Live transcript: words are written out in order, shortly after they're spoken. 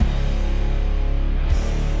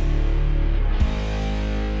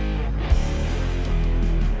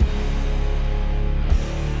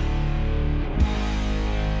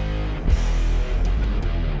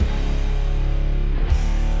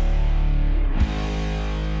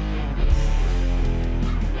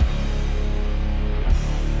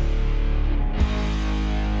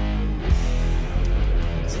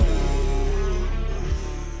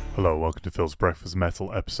Hello, welcome to Phil's Breakfast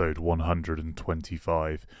Metal, episode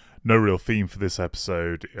 125. No real theme for this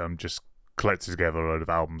episode. I'm just collected together a load of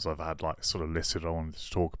albums I've had sort of listed I wanted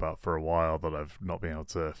to talk about for a while that I've not been able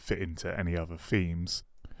to fit into any other themes.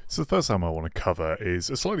 So the first album I want to cover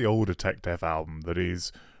is a slightly older tech death album that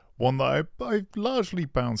is one that I largely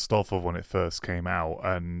bounced off of when it first came out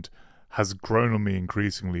and has grown on me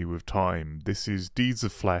increasingly with time. This is Deeds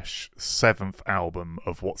of Flesh, 7th album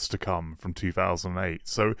of What's to Come from 2008.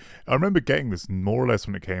 So I remember getting this more or less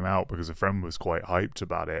when it came out because a friend was quite hyped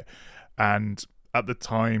about it. And at the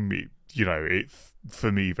time, it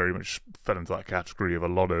for me very much fell into that category of a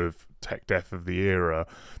lot of tech death of the era.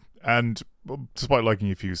 And despite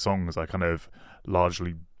liking a few songs, I kind of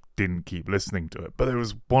largely didn't keep listening to it. But there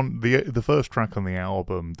was the first track on the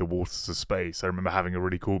album, The Waters of Space, I remember having a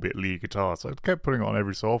really cool bit of lead guitar, so I kept putting it on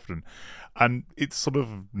every so often, and it's sort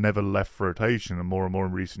of never left rotation. And more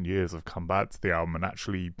in recent years I've come back to the album and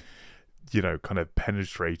actually kind of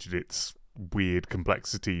penetrated its weird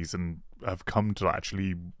complexities and have come to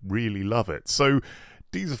actually really love it. So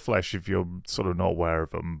Deeds of Flesh, if you're sort of not aware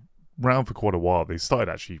of them, around for quite a while. They started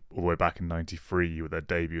actually all the way back in 93 with their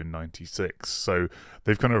debut in 96, so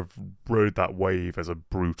they've kind of rode that wave as a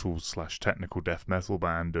brutal / technical death metal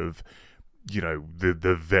band of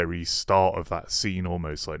the very start of that scene,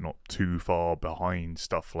 almost like not too far behind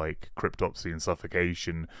stuff like Cryptopsy and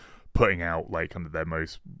Suffocation, putting out kind of their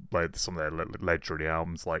most some of their legendary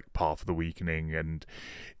albums like Path of the Weakening and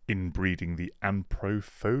Inbreeding the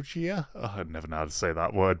Anthropophagia. I never know how to say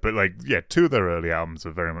that word, but two of their early albums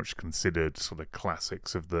are very much considered sort of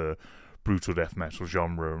classics of the brutal death metal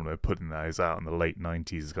genre, and they're putting those out in the late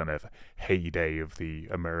 90s, kind of heyday of the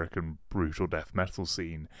American brutal death metal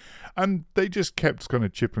scene. And they just kept kind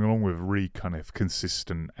of chipping along with really kind of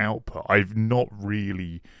consistent output. I've not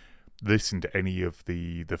really listened to any of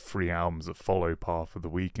the three albums that follow Path of the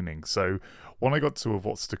Weakening, so when I got to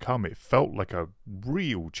What's to Come, it felt like a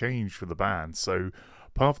real change for the band. So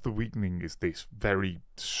Path of the Weakening is this very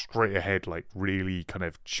straight ahead, really kind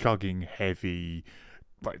of chugging heavy,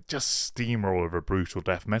 just steamroller of a brutal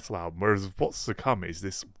death metal album, whereas What's to Come is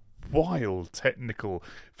this wild, technical,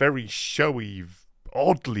 very showy,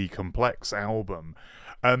 oddly complex album.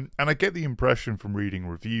 And I get the impression from reading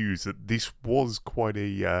reviews that this was quite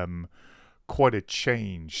a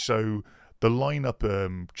change. So the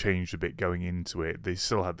lineup changed a bit going into it. They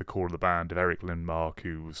still had the core of the band of Eric Lindmark,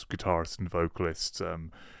 who was guitarist and vocalist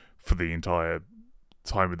for the entire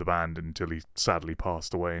time of the band until he sadly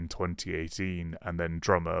passed away in 2018, and then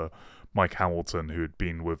drummer Mike Hamilton, who had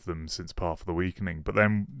been with them since Path of the Weakening. But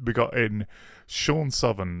then we got in Sean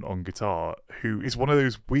Southern on guitar, who is one of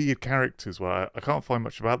those weird characters where I can't find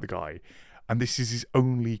much about the guy, and this is his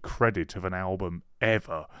only credit of an album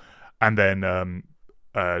ever. And then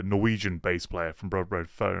Norwegian bass player from Broad Road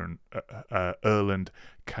Phone, Erland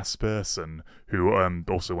Kaspersen, who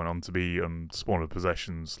also went on to be on Spawn of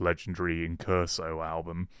Possession's legendary Incurso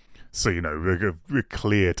album. So, we're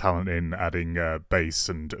clear talent in adding bass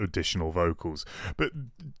and additional vocals. But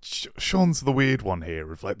Sean's the weird one here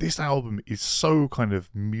of this album is so kind of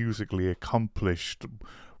musically accomplished,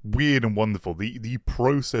 weird and wonderful. The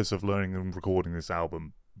process of learning and recording this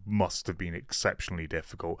album must have been exceptionally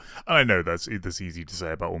difficult. And I know that's easy to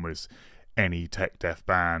say about almost any tech death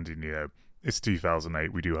band, and it's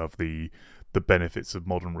 2008, we do have the benefits of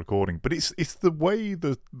modern recording, but it's the way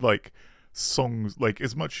that songs,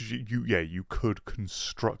 as much as you could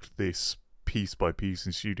construct this piece by piece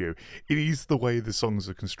in studio, it is the way the songs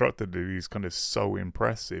are constructed that is kind of so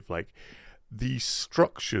impressive. The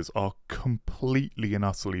structures are completely and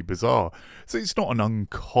utterly bizarre. So it's not an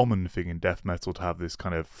uncommon thing in death metal to have this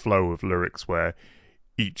kind of flow of lyrics where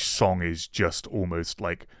each song is just almost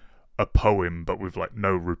like a poem, but with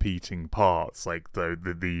no repeating parts.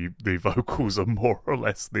 The vocals are more or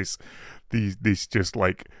less this just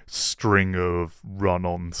string of run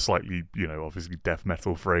on slightly obviously death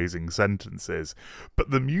metal phrasing sentences, but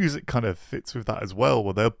the music kind of fits with that as well,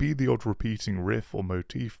 where there'll be the odd repeating riff or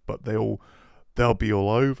motif, but they'll be all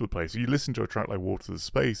over the place. You listen to a track like Waters of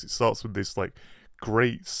Space, it starts with this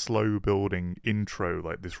great slow building intro,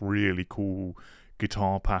 this really cool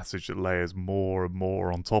guitar passage that layers more and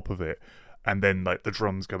more on top of it, and then the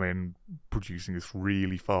drums come in producing this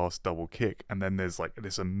really fast double kick, and then there's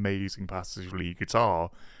this amazing passage of lead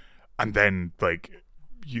guitar, and then they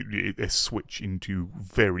switch into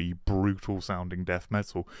very brutal sounding death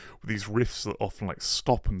metal with these riffs that often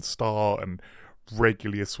stop and start and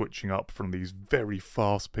regularly are switching up from these very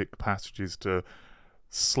fast picked passages to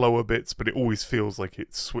slower bits, but it always feels like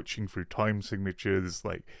it's switching through time signatures,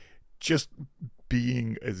 just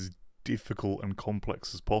being as difficult and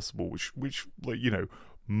complex as possible, which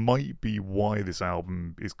might be why this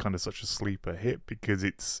album is kind of such a sleeper hit, because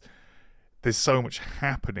there's so much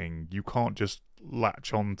happening. You can't just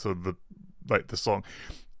latch on to the song.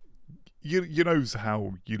 You know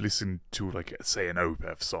how you listen to, like, say, an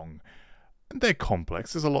Opeth song, and they're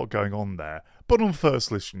complex, there's a lot going on there, but on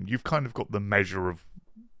first listen you've kind of got the measure of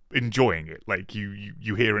enjoying it. Like,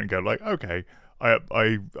 you hear it and go, like, okay,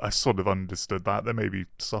 I sort of understood that. There may be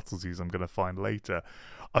subtleties I'm going to find later.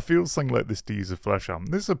 I feel something like this Deeds of Flesh album,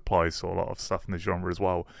 this applies to a lot of stuff in the genre as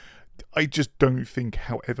well. I just don't think,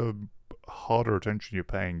 however harder attention you're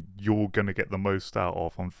paying, you're going to get the most out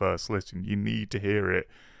of on first listen. You need to hear it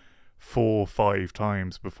 4 or 5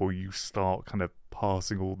 times before you start kind of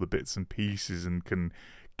passing all the bits and pieces and can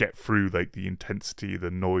get through, like, the intensity, the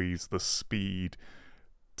noise, the speed,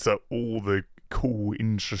 so all the cool,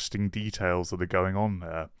 interesting details that are going on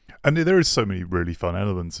there. And there is so many really fun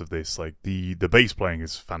elements of this. Like, the bass playing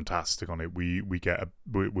is fantastic on it. We get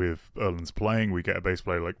with Erland's playing, we get a bass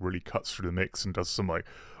player like really cuts through the mix and does some like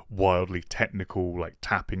wildly technical like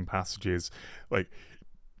tapping passages. Like,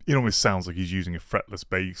 it almost sounds like he's using a fretless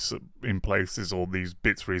bass in places, or these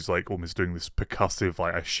bits where he's like almost doing this percussive,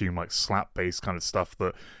 like, I assume, like slap bass kind of stuff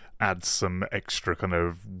that adds some extra kind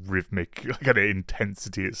of rhythmic kind of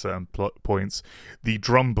intensity at certain points. The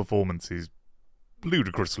drum performance is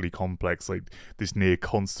ludicrously complex, like this near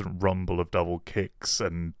constant rumble of double kicks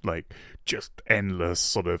and like just endless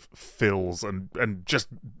sort of fills, and just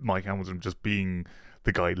Mike Hamilton just being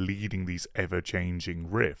the guy leading these ever-changing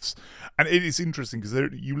riffs. And it is interesting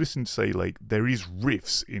because you listen to, say, like, there is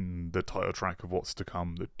riffs in the title track of What's to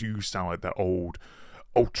Come that do sound like that old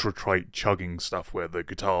ultra trite chugging stuff where the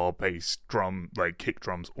guitar, bass, drum, like kick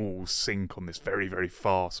drums all sync on this very, very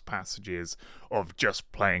fast passages of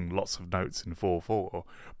just playing lots of notes in 4/4,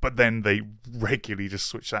 but then they regularly just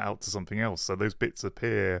switch that out to something else, so those bits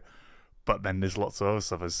appear, but then there's lots of other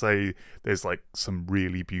stuff. I say there's like some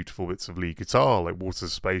really beautiful bits of lead guitar, like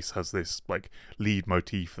Water's Space has this like lead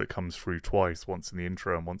motif that comes through twice, once in the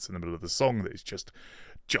intro and once in the middle of the song, that is just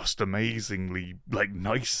amazingly like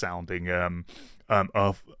nice sounding.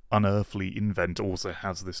 Unearthly Invent also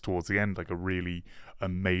has this towards the end, like a really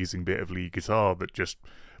amazing bit of lead guitar that just,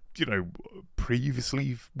 you know,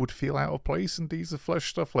 previously would feel out of place in Deeds of Flesh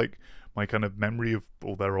stuff. Like, my kind of memory of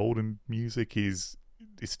all their older music is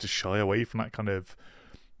to shy away from that kind of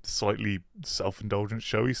slightly self-indulgent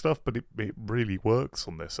showy stuff, but it really works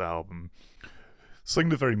on this album. Something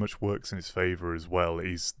that very much works in its favour as well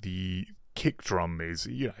is the kick drum. Is,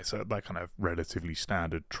 you know, it's that kind of relatively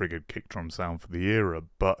standard triggered kick drum sound for the era,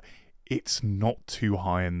 but it's not too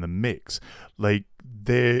high in the mix. Like,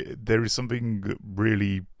 there is something that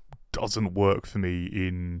really doesn't work for me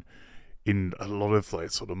in a lot of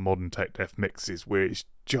like sort of modern tech death mixes, where it's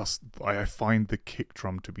just, I find the kick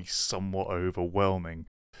drum to be somewhat overwhelming.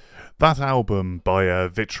 That album by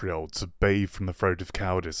Vitriol, To Bathe from the Throat of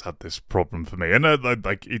Cowardice, had this problem for me. And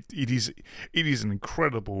like it is an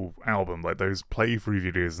incredible album. Like, those playthrough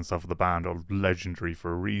videos and stuff of the band are legendary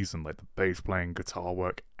for a reason. Like, the bass playing, guitar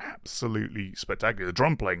work, absolutely spectacular. The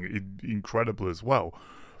drum playing, incredible as well.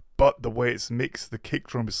 But the way it's mixed, the kick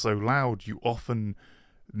drum is so loud, you often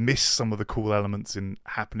miss some of the cool elements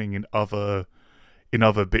happening in other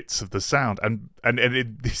bits of the sound, and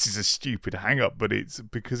this is a stupid hang up, but it's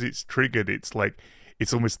because it's triggered, it's like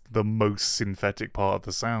it's almost the most synthetic part of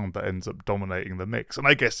the sound that ends up dominating the mix, and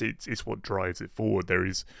I guess it's what drives it forward. There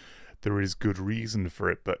is good reason for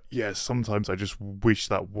it, but yeah, sometimes I just wish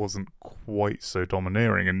that wasn't quite so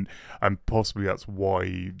domineering, and possibly that's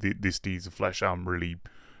why this Deeds of Flesh album really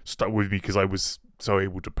stuck with me, because I was so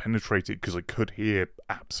able to penetrate it, because I could hear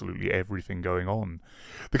absolutely everything going on.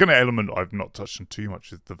 The kind of element I've not touched on too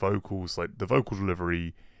much is the vocals. Like, the vocal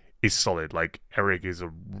delivery is solid. Like, Eric is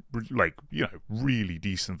a, like, you know, really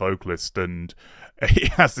decent vocalist, and he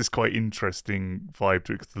has this quite interesting vibe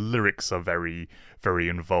to it, because the lyrics are very, very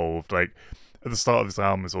involved. Like, at the start of this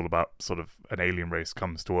album, it's all about sort of an alien race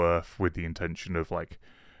comes to Earth with the intention of like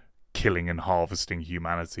killing and harvesting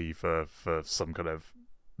humanity for some kind of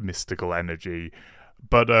mystical energy,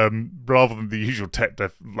 but rather than the usual tech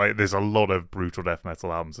death, like, there's a lot of brutal death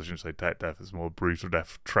metal albums, I shouldn't say tech death, it's more brutal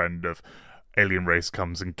death trend of alien race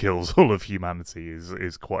comes and kills all of humanity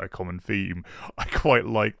is quite a common theme. I quite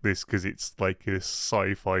like this because it's like this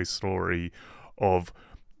sci-fi story of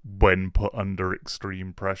when put under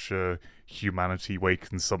extreme pressure, humanity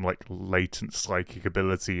wakens some like latent psychic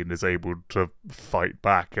ability and is able to fight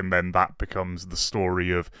back, and then that becomes the story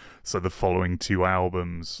of, so the following 2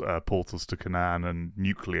 albums, Portals to Canaan and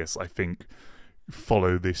Nucleus, I think,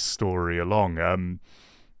 follow this story along. And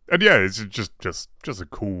yeah, it's just a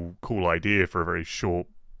cool idea for a very short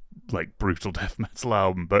like brutal death metal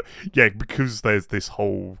album. But yeah, because there's this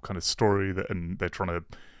whole kind of story that, and they're trying to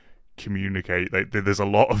communicate. There's a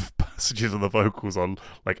lot of passages of the vocals on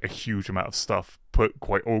like a huge amount of stuff put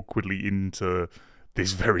quite awkwardly into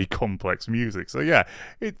this very complex music. So yeah,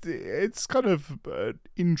 it's kind of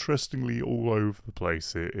interestingly all over the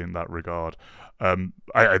place in that regard. I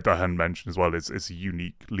hadn't mentioned as well, it's a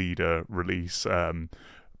unique leader release,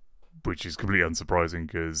 which is completely unsurprising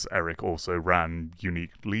because Eric also ran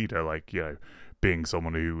unique leader, like, you know, being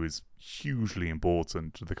someone who was hugely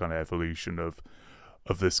important to the kind of evolution of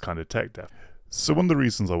this kind of tech death. So one of the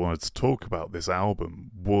reasons I wanted to talk about this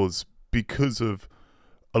album was because of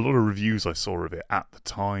a lot of reviews I saw of it at the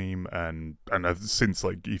time, and I've since,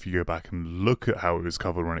 like, if you go back and look at how it was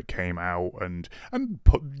covered when it came out, and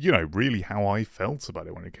put, you know, really how I felt about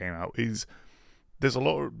it when it came out, is there's a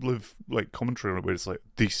lot of like commentary on it where it's like,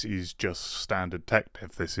 this is just standard tech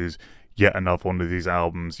death. This is yet another one of these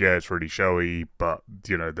albums. Yeah, it's really showy, but,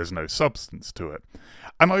 you know, there's no substance to it.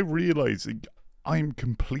 And I realise I'm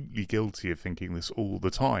completely guilty of thinking this all the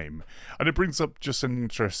time. And it brings up just an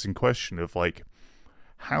interesting question of, like,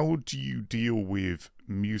 how do you deal with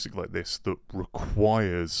music like this that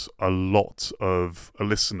requires a lot of a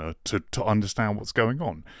listener to understand what's going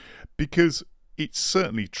on? Because it's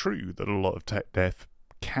certainly true that a lot of tech death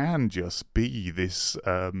can just be this,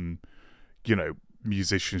 you know,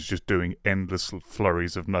 musicians just doing endless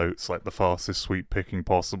flurries of notes, like the fastest sweep picking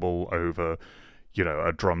possible over, you know,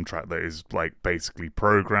 a drum track that is, like, basically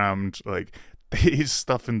programmed. Like, there is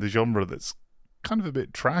stuff in the genre that's kind of a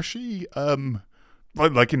bit trashy,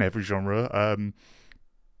 like in every genre,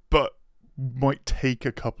 but might take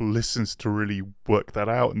a couple listens to really work that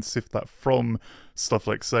out and sift that from stuff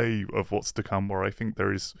like, say, of What's to Come, where I think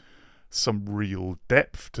there is some real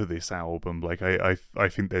depth to this album. Like, I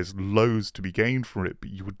think there's loads to be gained from it, but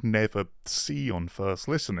you would never see on first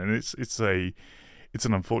listen, and it's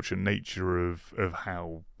an unfortunate nature of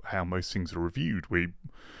how most things are reviewed.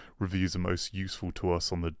 Reviews are most useful to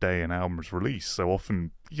us on the day an album is released. So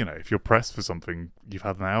often, you know, if you're pressed for something, you've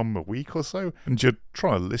had an album a week or so, and you're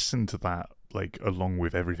trying to listen to that, like, along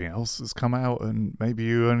with everything else that's come out, and maybe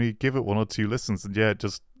you only give it one or two listens, and yeah,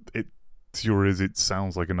 it to your ears, it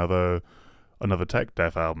sounds like another tech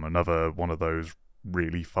death album, another one of those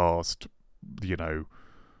really fast, you know,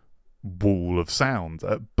 wall of sound.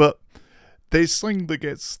 But there's something that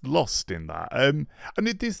gets lost in that, and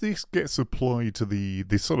this gets applied to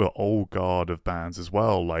this sort of old guard of bands as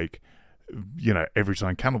well. Like, you know, every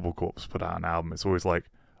time Cannibal Corpse put out an album, it's always like,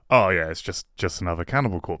 oh yeah, it's just another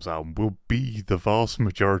Cannibal Corpse album, will be the vast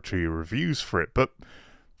majority of reviews for it. But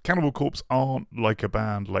Cannibal Corpse aren't like a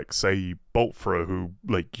band like, say, Bolt Thrower, who,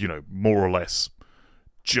 like, you know, more or less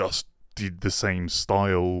just did the same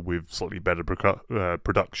style with slightly better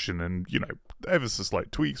production and, you know, ever so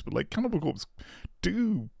slight tweaks. But, like, Cannibal Corpse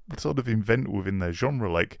do sort of invent within their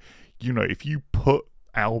genre. Like, you know, if you put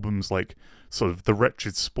albums like sort of The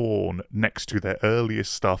Wretched Spawn next to their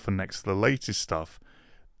earliest stuff and next to the latest stuff,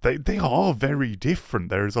 they are very different.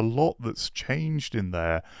 There is a lot that's changed in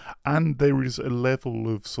there, and there is a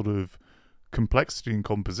level of sort of complexity and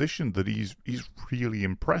composition that is really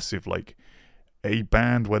impressive. Like, a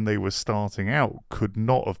band when they were starting out could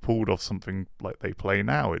not have pulled off something like they play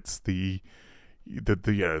now. It's the you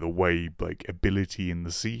know, the way, like, ability in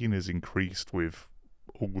the scene has increased with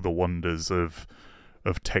all the wonders of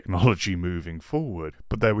technology moving forward.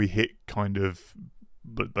 But there we hit kind of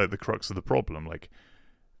like the crux of the problem. Like,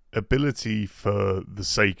 ability for the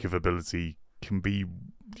sake of ability can be,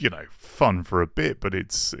 you know, fun for a bit, but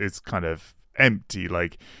it's kind of empty.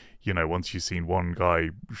 Like, you know, once you've seen one guy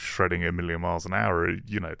shredding 1,000,000 miles an hour,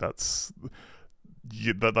 you know, that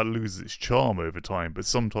loses its charm over time. But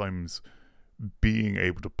sometimes being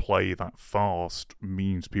able to play that fast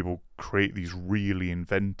means people create these really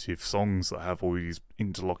inventive songs that have all these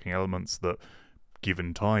interlocking elements that,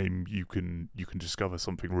 given time, you can discover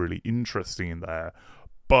something really interesting in there.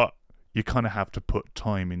 But you kind of have to put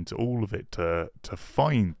time into all of it to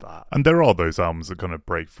find that. And there are those albums that kind of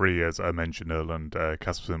break free, as I mentioned earlier, and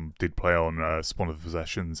Casperson did play on Spawn of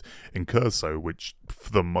Possessions in Curso, which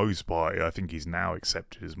for the most part I think he's now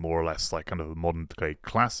accepted as more or less like kind of a modern day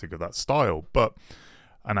classic of that style. But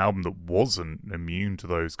an album that wasn't immune to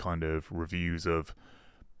those kind of reviews of,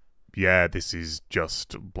 yeah, this is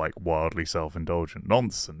just like wildly self-indulgent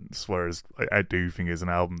nonsense, whereas I do think it's an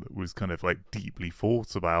album that was kind of like deeply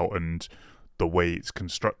thought about, and the way it's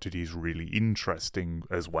constructed is really interesting,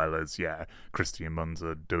 as well as, yeah, Christian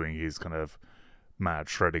Munzer doing his kind of mad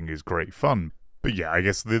shredding is great fun. But yeah, I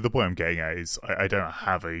guess the point I'm getting at is I don't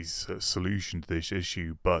have a solution to this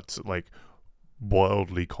issue, but like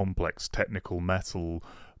wildly complex technical metal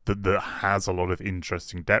that has a lot of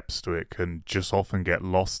interesting depths to it can just often get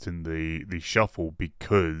lost in the shuffle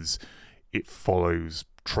because it follows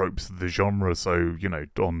tropes of the genre. So, you know,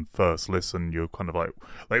 on first listen, you're kind of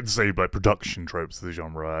like say like production tropes of the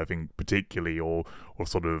genre, I think particularly, or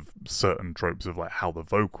sort of certain tropes of like how the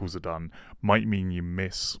vocals are done, might mean you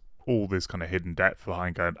miss all this kind of hidden depth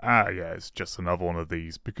behind going, yeah, it's just another one of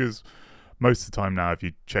these. Because most of the time now, if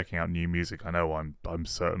you're checking out new music, I know I'm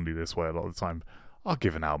certainly this way a lot of the time, I'll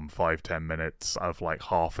give an album 5-10 minutes of like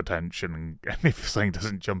half attention, and if something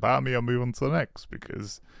doesn't jump out at me, I'll move on to the next,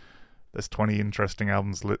 because there's 20 interesting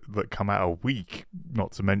albums that come out a week,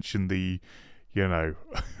 not to mention the,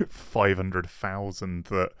 500,000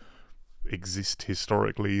 that exist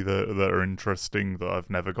historically that are interesting that I've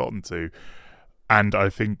never gotten to. And I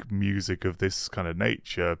think music of this kind of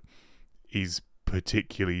nature is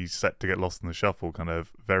particularly set to get lost in the shuffle, kind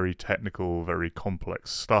of very technical, very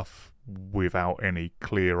complex stuff without any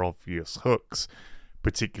clear, obvious hooks,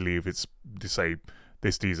 particularly if it's, to say,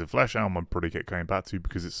 this Deeds of Flesh album I'm probably going back to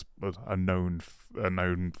because it's a known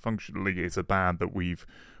functionally, it's a band that we've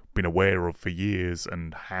been aware of for years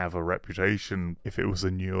and have a reputation. If it was a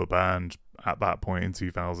newer band at that point in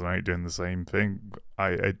 2008 doing the same thing,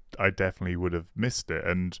 I definitely would have missed it.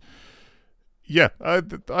 And yeah, I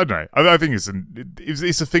don't know. I think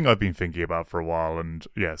it's a thing I've been thinking about for a while. And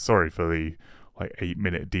yeah, sorry for the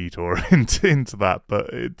 8-minute detour into that, but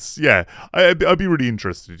it's, yeah, I'd be really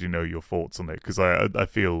interested to know your thoughts on it, because I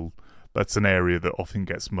feel that's an area that often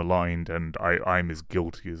gets maligned, and I'm as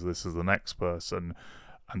guilty as this as the next person.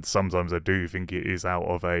 And sometimes I do think it is out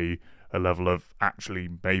of a level of, actually,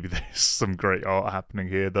 maybe there's some great art happening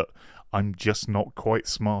here that I'm just not quite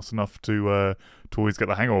smart enough to always get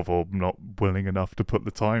the hang of, or not willing enough to put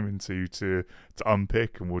the time into to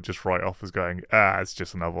unpick, and we'll just write off as going, it's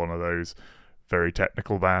just another one of those very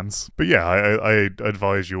technical bands. But yeah, I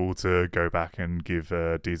advise you all to go back and give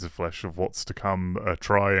Deeds of Flesh of What's to Come a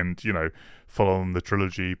try, and follow on the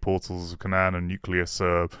trilogy. Portals of Canaan and Nucleus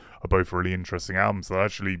are both really interesting albums that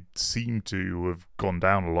actually seem to have gone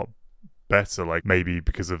down a lot better, like maybe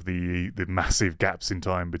because of the massive gaps in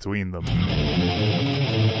time between them.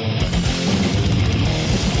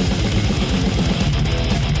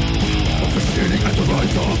 At the right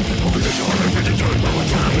time,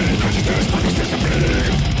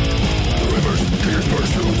 the rivers, tears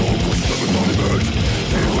burst through all questions of embodiment.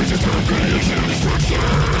 The wages of creation and destruction.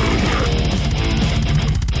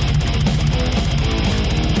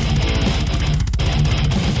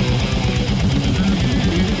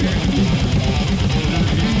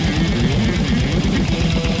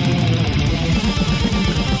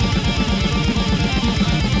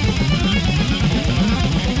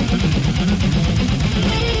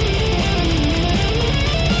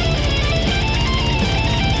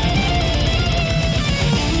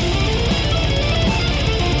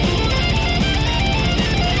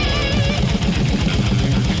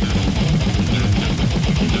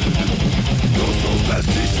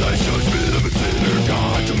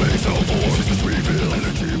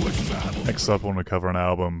 Next up, I want to cover an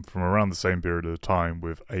album from around the same period of time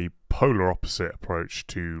with a polar opposite approach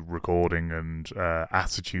to recording and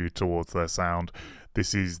attitude towards their sound.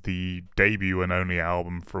 This is the debut and only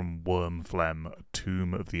album from Wormphelpgm,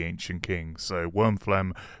 Tomb of the Ancient King. So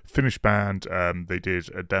Wormphelpgm, Finnish band, they did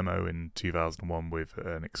a demo in 2001 with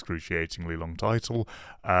an excruciatingly long title,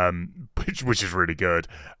 which is really good.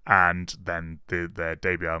 And then their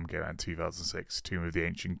debut album came out in 2006, Tomb of the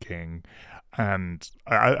Ancient King. And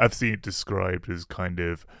I've seen it described as kind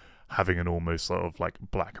of having an almost sort of like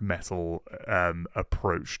black metal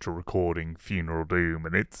approach to recording funeral doom,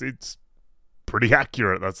 and it's pretty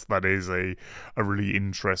accurate. That is a really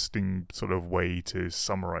interesting sort of way to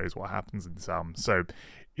summarize what happens in this album. So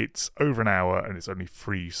it's over an hour and it's only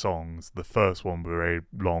 3 songs. The first one with a very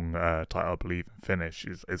long title, I believe, and finish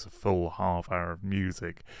is a full half hour of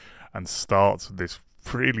music, and starts with this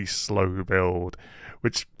really slow build,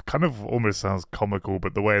 which kind of almost sounds comical,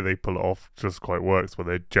 but the way they pull it off just quite works, where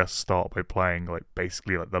they just start by playing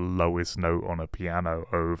basically the lowest note on a piano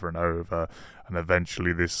over and over, and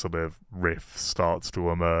eventually this sort of riff starts to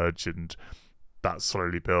emerge, and that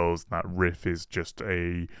slowly builds, and that riff is just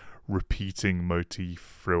a repeating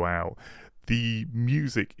motif throughout. The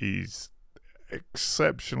music is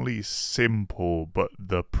exceptionally simple, but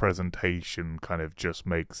the presentation kind of just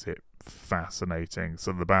makes it fascinating.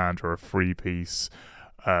 So the band are a 3-piece,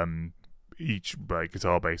 each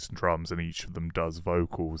guitar, bass and drums, and each of them does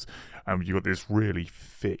vocals, and you've got this really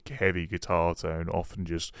thick, heavy guitar tone, often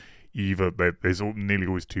just there's nearly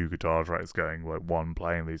always two guitar tracks going, like one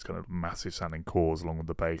playing these kind of massive sounding chords along with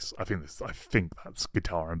the bass. I think that's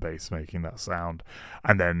guitar and bass making that sound,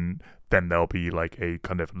 and then there'll be like a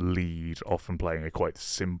kind of lead, often playing a quite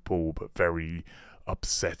simple but very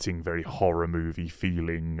upsetting, very horror movie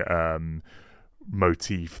feeling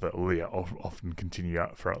motif that will often continue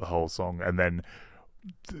out throughout the whole song, and then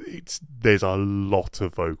there's a lot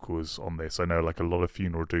of vocals on this. I know like a lot of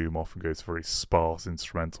Funeral Doom often goes for very sparse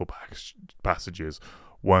instrumental passages.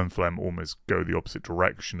 Wormphelpgm almost go the opposite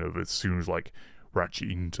direction of, as soon as like we're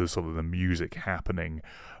actually into sort of the music happening,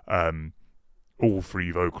 all three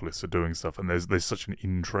vocalists are doing stuff, and there's such an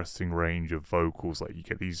interesting range of vocals. Like you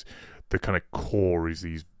get the kind of core is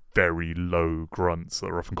these very low grunts that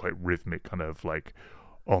are often quite rhythmic, kind of like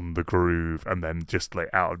on the groove, and then just like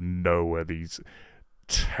out of nowhere these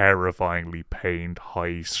terrifyingly pained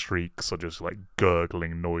high shrieks or just like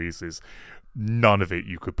gurgling noises. None of it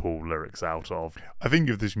you could pull lyrics out of. I think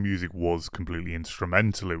if this music was completely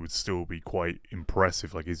instrumental, it would still be quite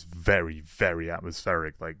impressive. Like, it's very, very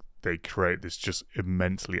atmospheric. Like, they create this just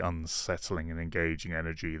immensely unsettling and engaging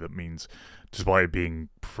energy that means, despite it being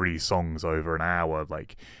 3 songs over an hour,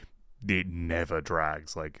 like, it never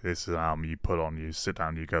drags. Like, this is an album you put on, you sit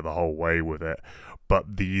down, you go the whole way with it.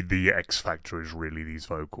 But the X factor is really these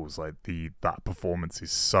vocals. Like, that performance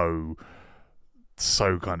is so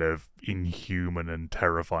kind of inhuman and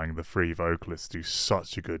terrifying. The 3 vocalists do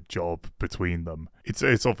such a good job between them.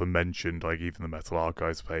 It's often mentioned, like even the Metal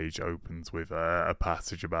Archives page opens with a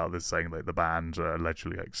passage about this, saying like the band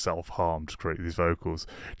allegedly like self-harmed to create these vocals.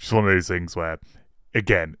 Just one of those things where,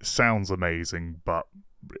 again, sounds amazing, but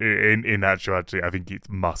in actuality, I think it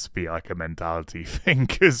must be like a mentality thing,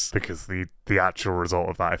 because the actual result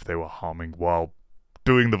of that, if they were harming while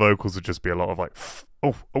doing the vocals, would just be a lot of like,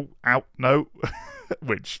 oh, ow, no,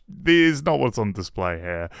 which is not what's on display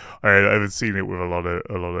here. I've seen it with a lot of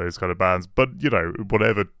those kind of bands, but you know,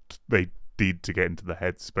 whatever they did to get into the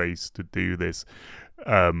headspace to do this,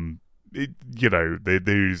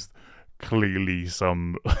 there's clearly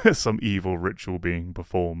some evil ritual being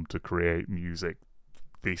performed to create music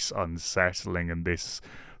this unsettling and this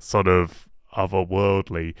sort of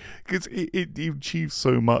otherworldly, because it achieves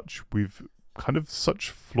so much with kind of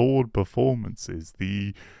such flawed performances.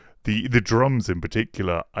 The drums in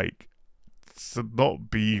particular, like, to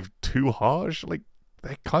not be too harsh, like,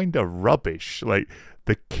 they're kind of rubbish. Like,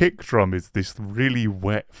 the kick drum is this really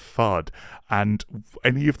wet thud, and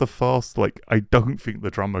any of the fast, like, I don't think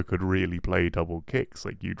the drummer could really play double kicks.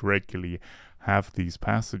 Like, you'd regularly have these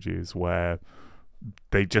passages where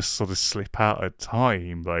they just sort of slip out at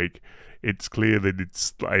time. Like, it's clear that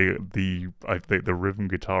it's like I think the rhythm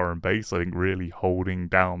guitar and bass, I think, really holding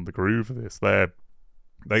down the groove of this. They're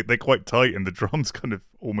quite tight, and the drums kind of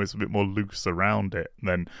almost a bit more loose around it. And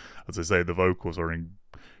then, as I say, the vocals are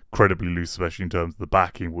incredibly loose, especially in terms of the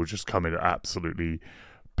backing, will just come in at absolutely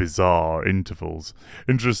bizarre intervals.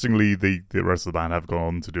 Interestingly, the rest of the band have gone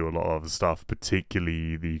on to do a lot of other stuff,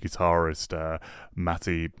 particularly the guitarist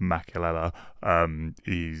Matti Mäkelä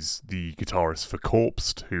is the guitarist for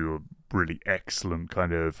Corpsed, who are really excellent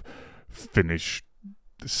kind of Finnish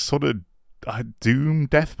sort of doom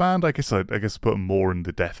death band. I guess put them more in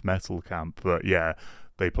the death metal camp, but yeah,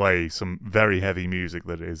 they play some very heavy music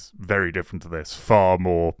that is very different to this, far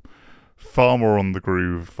more on the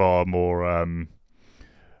groove, far more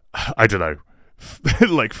I don't know,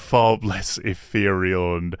 like far less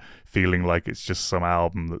ethereal and feeling like it's just some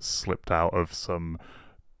album that's slipped out of some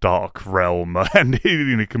dark realm, and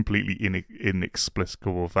in a completely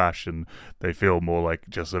inexplicable fashion, they feel more like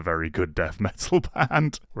just a very good death metal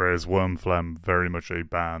band. Whereas Wormphelpgm, very much a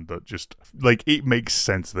band that just, like, it makes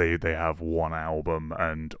sense they have one album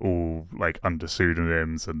and all like under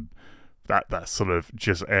pseudonyms, and that sort of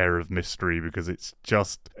just air of mystery, because it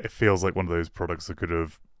feels like one of those products that could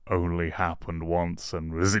have only happened once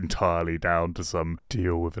and was entirely down to some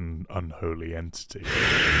deal with an unholy entity.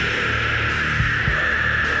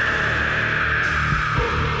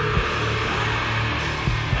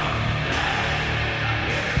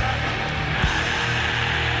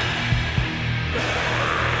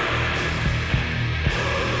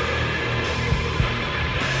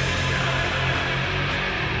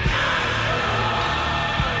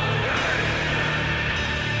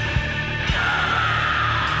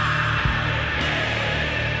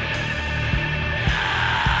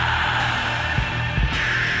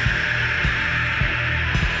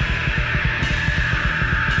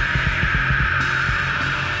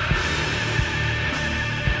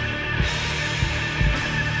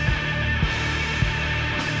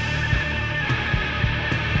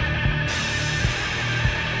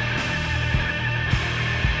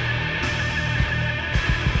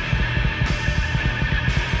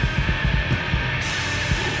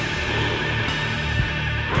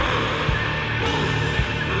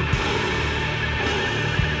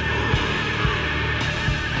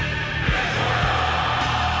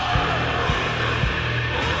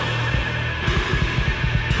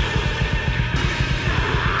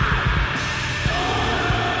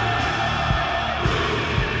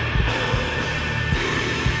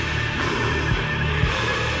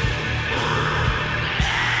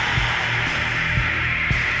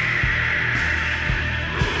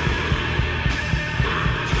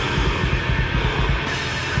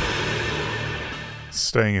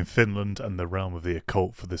 Staying in Finland and the realm of the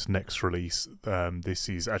occult for this next release, this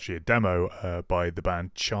is actually a demo by the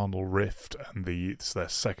band Charnel Rift, and it's their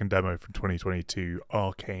second demo from 2022,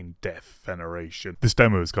 Arcane Death Veneration. This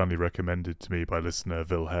demo was kindly recommended to me by listener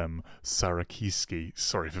Wilhelm Sarakiski.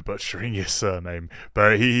 Sorry for butchering your surname,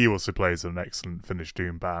 but he also plays an excellent Finnish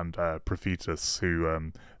doom band, Prophetus,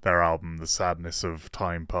 who their album The Sadness of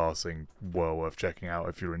Time Passing, well worth checking out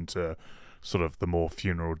if you're into sort of the more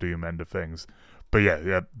funeral doom end of things. But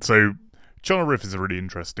yeah. So Charnel Rift is a really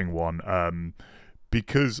interesting one,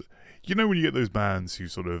 because you know when you get those bands who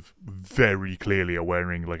sort of very clearly are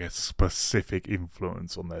wearing like a specific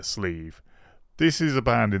influence on their sleeve. This is a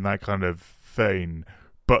band in that kind of vein,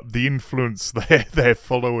 but the influence they're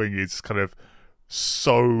following is kind of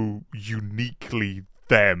so uniquely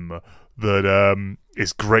them that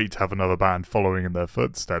it's great to have another band following in their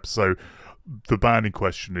footsteps. So the band in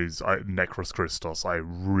question is Necros Christos. I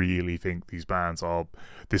really think this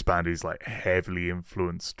band is like heavily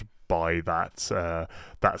influenced by that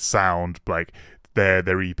sound. Like their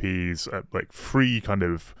EPs, like 3 kind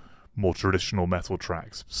of more traditional metal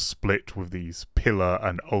tracks split with these pillar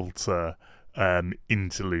and altar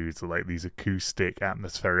interludes, like these acoustic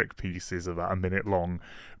atmospheric pieces about a minute long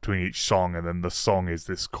between each song, and then the song is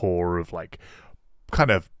this core of like kind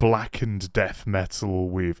of blackened death metal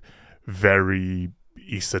with very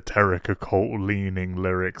esoteric occult leaning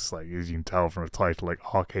lyrics, like as you can tell from the title, like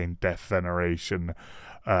Arcane Death Veneration.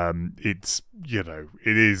 It's, you know,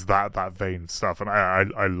 it is that vein of stuff, and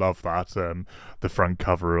I love that. The front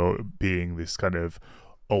cover being this kind of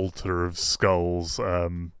altar of skulls.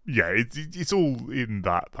 It's all in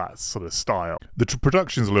that sort of style. The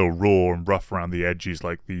production's a little raw and rough around the edges.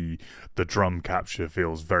 Like the drum capture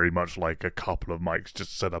feels very much like a couple of mics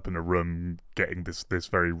just set up in a room getting this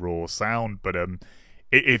very raw sound, but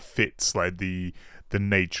it fits. Like the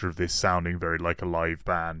nature of this sounding very like a live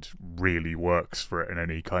band really works for it, and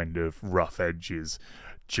any kind of rough edges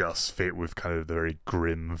just fit with kind of the very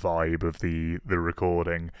grim vibe of the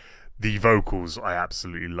recording. The vocals I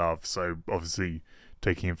absolutely love, so obviously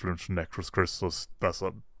taking influence from Necros Christos, that's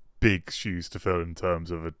like big shoes to fill in terms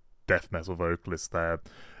of a death metal vocalist there.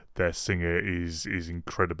 Their singer is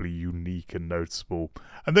incredibly unique and noticeable,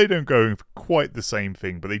 and they don't go for quite the same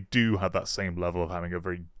thing, but they do have that same level of having a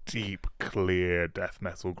very deep, clear death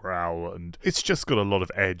metal growl, and it's just got a lot of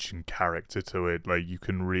edge and character to it. Like you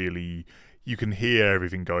can hear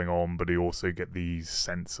everything going on, but you also get the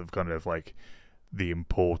sense of kind of like the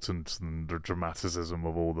importance and the dramaticism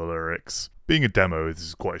of all the lyrics. Being a demo, this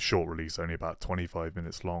is quite a short release, only about 25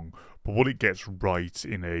 minutes long, but what it gets right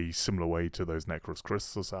in a similar way to those Necros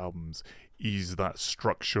Christos albums is that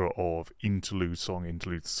structure of interlude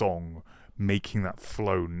song, making that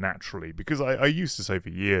flow naturally. Because I used to say for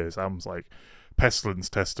years, albums like Pestilence,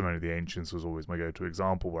 Testimony of the Ancients was always my go-to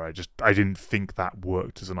example, where I didn't think that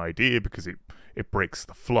worked as an idea because it breaks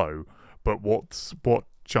the flow. But what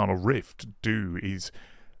Charnel Rift do is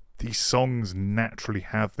these songs naturally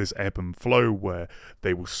have this ebb and flow where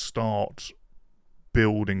they will start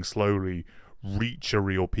building slowly, reach a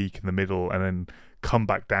real peak in the middle, and then come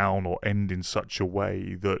back down or end in such a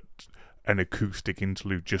way that an acoustic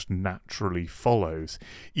interlude just naturally follows.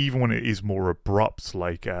 Even when it is more abrupt,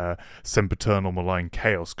 like Sempiternal Malign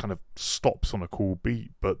Chaos kind of stops on a cool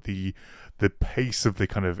beat, but the pace of the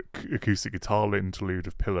kind of acoustic guitar interlude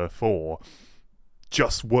of Pillar 4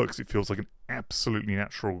 just works. It feels like an absolutely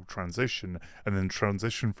natural transition, and then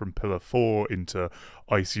transition from Pillar 4 into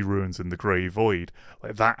Icy Ruins in the Grey Void.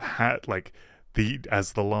 Like that had like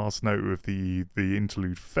as the last note of the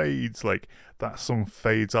interlude fades, like that song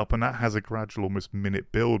fades up, and that has a gradual almost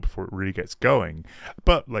minute build before it really gets going.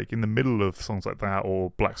 But like in the middle of songs like that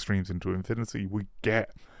or Black Streams into Infinity, we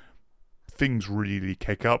get things really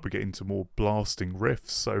kick up. We get into more blasting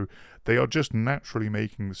riffs, so they are just naturally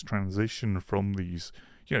making this transition from these,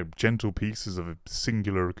 you know, gentle pieces of a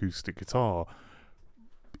singular acoustic guitar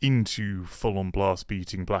into full-on blast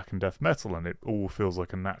beating black and death metal, and it all feels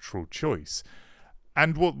like a natural choice.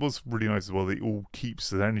 And what was really nice as well, it all keeps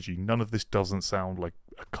the energy. None of this doesn't sound like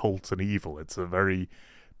occult and evil. It's a very...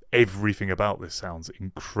 everything about this sounds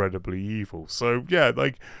incredibly evil. So yeah,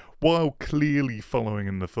 like, while clearly following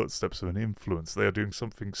in the footsteps of an influence, they are doing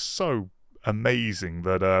something so amazing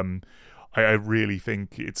that I really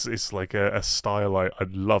think it's like a style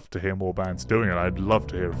I'd love to hear more bands doing, and I'd love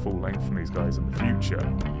to hear a full length from these guys in the future.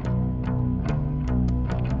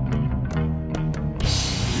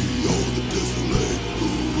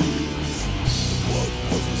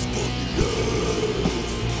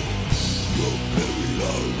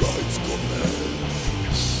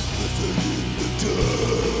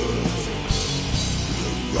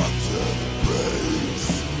 Rapture, praise,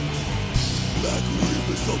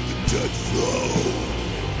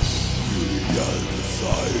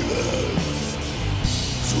 silence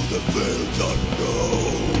to the field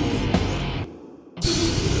unknown.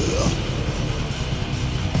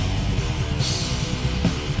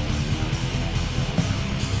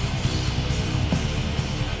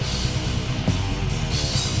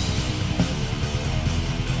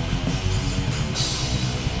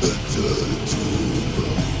 Into the tomb,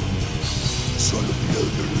 son of the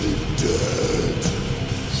elderly dead,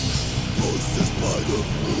 possessed by the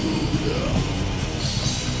moon,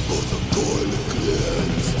 both are coiled and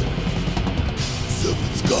cleansed.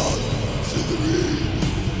 Serpent's gone, slithering,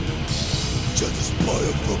 just as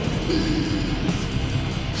fire from beneath.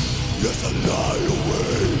 Yes, I lie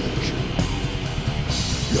awake,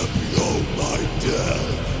 yet behold my death.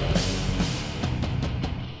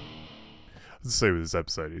 As I say with this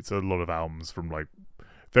episode, it's a lot of albums from like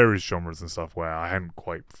various genres and stuff where I hadn't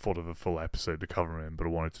quite thought of a full episode to cover in, but I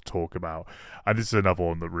wanted to talk about. And this is another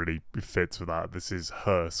one that really fits with that. This is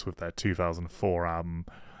Hearse with their 2004 album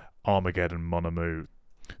Armageddon Mon Amour.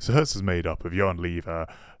 So Hearse is made up of Johan Lever,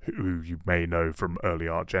 who you may know from early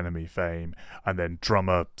Arch Enemy fame, and then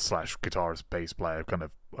drummer / guitarist bass player, kind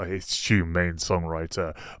of his main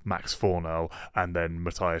songwriter Max Fornell, and then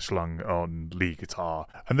Matthias Schlang on lead guitar,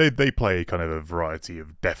 and they play kind of a variety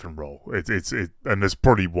of death and roll. And that's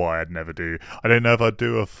probably why I'd never do. I don't know if I'd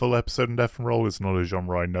do a full episode on death and roll. It's not a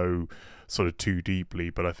genre I know sort of too deeply,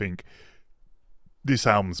 but I think this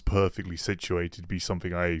album's perfectly situated to be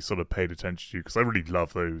something I sort of paid attention to, because I really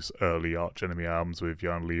love those early Arch Enemy albums with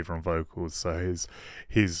Johan Lever on vocals. So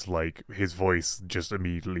his voice just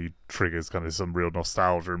immediately triggers kind of some real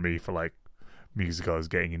nostalgia in me for like music I was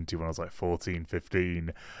getting into when I was like 14,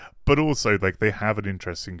 15. But also like they have an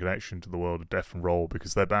interesting connection to the world of death and roll,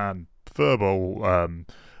 because their band Furball,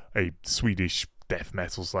 a Swedish death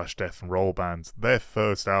metal / death and roll band, their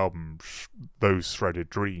first album, Those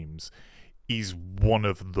Shredded Dreams, is one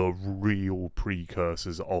of the real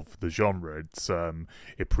precursors of the genre. It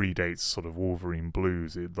predates sort of Wolverine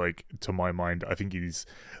Blues. It, like, to my mind, I think it is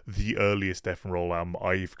the earliest death and roll album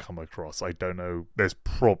I've come across. I don't know, there's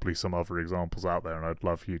probably some other examples out there, and I'd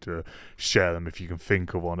love for you to share them if you can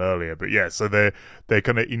think of one earlier. But yeah, so they're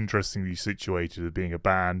kind of interestingly situated as being a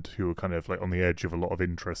band who are kind of like on the edge of a lot of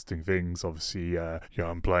interesting things. Obviously,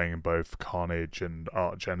 I'm playing in both Carnage and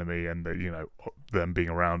Arch Enemy, and them being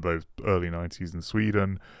around those early 90s in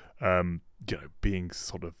Sweden, being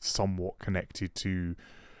sort of somewhat connected to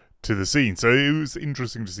the scene. So it was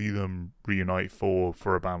interesting to see them reunite for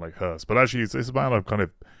a band like Hearse. But actually, it's a band I've kind of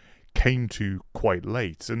came to quite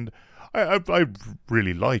late, and I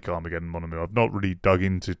really like Armageddon Mon Amour. I've not really dug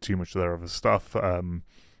into too much of their other stuff.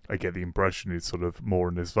 I get the impression it's sort of more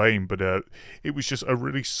in this vein, but it was just a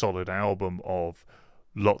really solid album of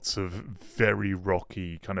lots of very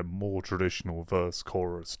rocky, kind of more traditional verse,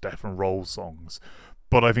 chorus, death and roll songs.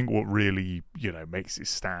 But I think what really, makes it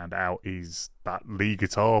stand out is that lead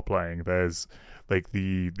guitar playing. There's like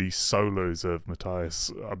the solos of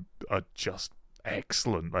Matthias are just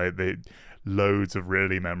excellent. Like loads of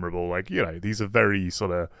really memorable, these are very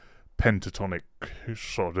sort of pentatonic,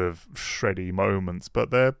 sort of shreddy moments, but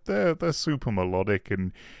they're super melodic.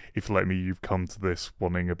 And if like me, you've come to this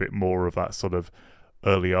wanting a bit more of that sort of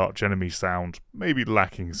early Arch Enemy sound, maybe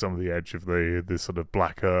lacking some of the edge of the sort of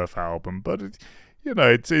Black Earth album, but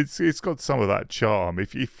it's got some of that charm.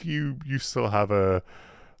 If you still have an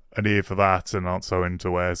ear for that and aren't so into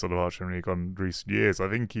where sort of Arch Enemy gone in recent years, I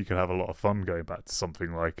think you could have a lot of fun going back to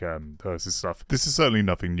something like Hearse's stuff. This is certainly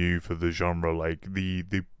nothing new for the genre. Like the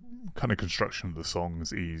kind of construction of the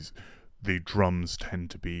songs is, the drums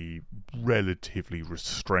tend to be relatively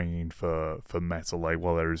restrained for metal. Like,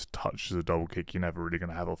 while there is touches of double kick, you're never really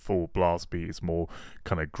going to have a full blast beat. It's more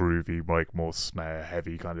kind of groovy, like more snare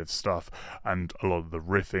heavy kind of stuff. And a lot of the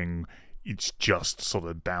riffing, it's just sort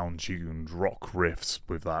of down-tuned rock riffs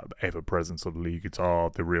with that ever-present sort of lead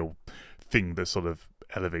guitar. The real thing that sort of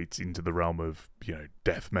elevates into the realm of,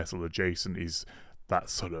 death metal adjacent is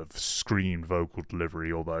that sort of screamed vocal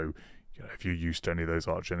delivery. Although, if you're used to any of those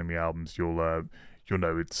Arch Enemy albums, you'll know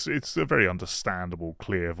it's a very understandable,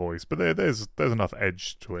 clear voice, but there's enough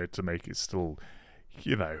edge to it to make it still,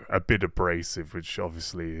 a bit abrasive, which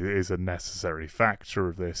obviously is a necessary factor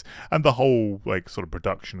of this. And the whole sort of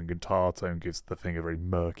production and guitar tone gives the thing a very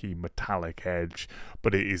murky, metallic edge,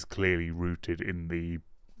 but it is clearly rooted in the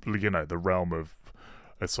realm of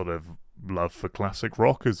a sort of love for classic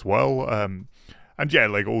rock as well. And yeah,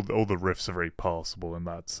 all the riffs are very passable in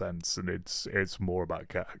that sense, and it's more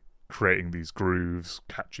about creating these grooves,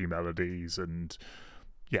 catchy melodies, and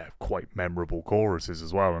quite memorable choruses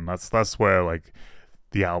as well. And that's where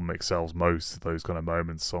the album excels most. Those kind of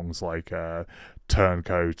moments, songs like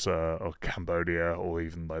Turncoat or Cambodia, or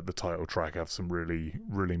even like the title track, have some really,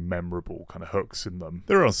 really memorable kind of hooks in them.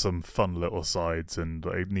 There are some fun little sides and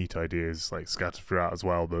neat ideas like scattered throughout as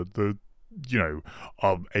well. The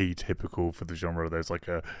are atypical for the genre. There's like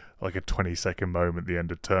a 20-second moment at the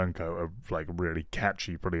end of Turncoat, like really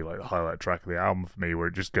catchy, probably like the highlight track of the album for me, where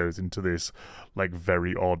it just goes into this like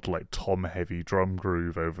very odd, like tom heavy drum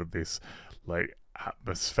groove over this like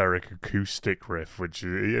atmospheric acoustic riff, which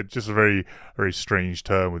is just a very, very strange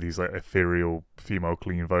term with these like ethereal female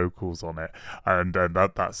clean vocals on it. And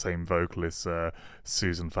that same vocalist,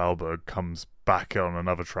 Susan Falberg, comes back on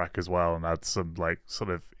another track as well and adds some like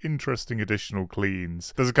sort of interesting additional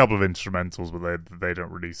cleans. There's a couple of instrumentals, but they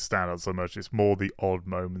don't really stand out so much. It's more the odd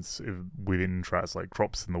moments within tracks, like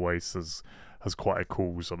Drops in the Waste has quite a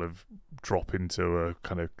cool sort of drop into a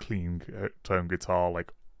kind of clean tone guitar,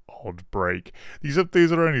 like odd break. These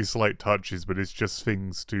are only slight touches, but it's just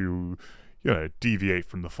things to deviate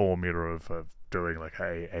from the formula of doing like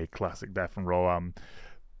a classic death and roll.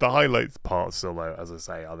 The highlights parts still, though, as I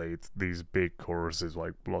say, are these big choruses,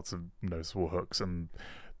 like lots of noticeable hooks and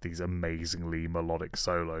these amazingly melodic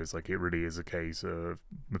solos. Like, it really is a case of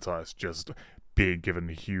Matthias just being given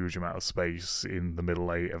a huge amount of space in the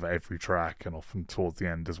middle eight of every track, and often towards the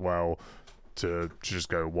end as well, to just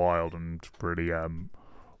go wild and really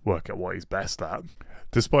work out what he's best at.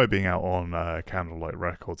 Despite being out on Candlelight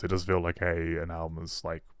Records, it does feel like an album that's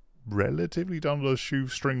like relatively done with a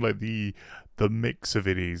shoestring. Like the mix of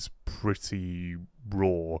it is pretty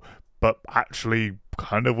raw, but actually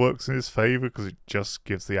kind of works in his favour, because it just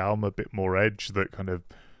gives the album a bit more edge that kind of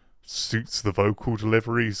suits the vocal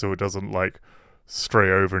delivery, so it doesn't like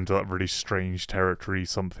stray over into that really strange territory.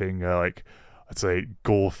 Something like, I'd say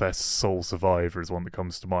Gorefest Soul Survivor is one that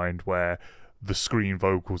comes to mind, where the screen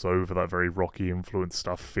vocals over that very rocky influence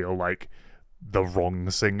stuff feel like the wrong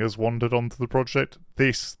singers wandered onto the project.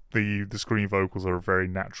 The screen vocals are a very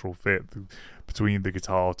natural fit between the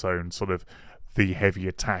guitar tone, sort of the heavy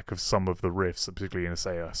attack of some of the riffs, particularly in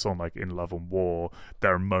a song like In Love and War.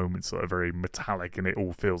 There are moments that are very metallic, and it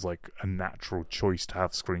all feels like a natural choice to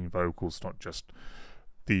have screen vocals, not just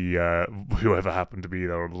the whoever happened to be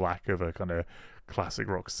there, or lack of a kind of classic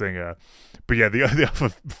rock singer. But yeah, the other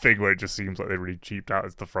thing where it just seems like they really cheaped out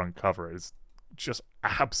is the front cover. It's just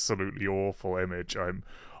absolutely awful image. I'm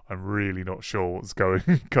really not sure what's going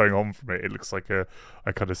on from it. It looks like a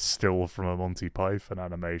kind of still from a Monty Python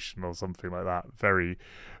animation or something like that. Very,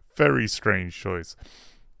 very strange choice.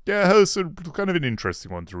 Yeah, it's kind of an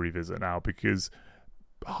interesting one to revisit now, because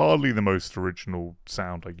hardly the most original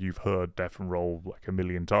sound. Like, you've heard Death and Roll like a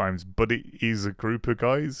million times, but it is a group of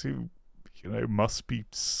guys who must be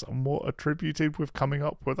somewhat attributed with coming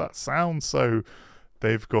up with that sound, so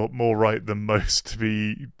they've got more right than most to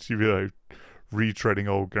be retreading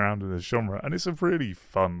old ground in the genre. And it's a really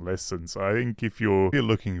fun listen. So I think if you're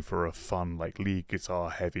looking for a fun, like, lead guitar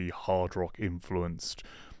heavy, hard rock influenced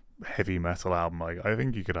heavy metal album, I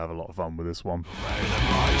think you could have a lot of fun with this one.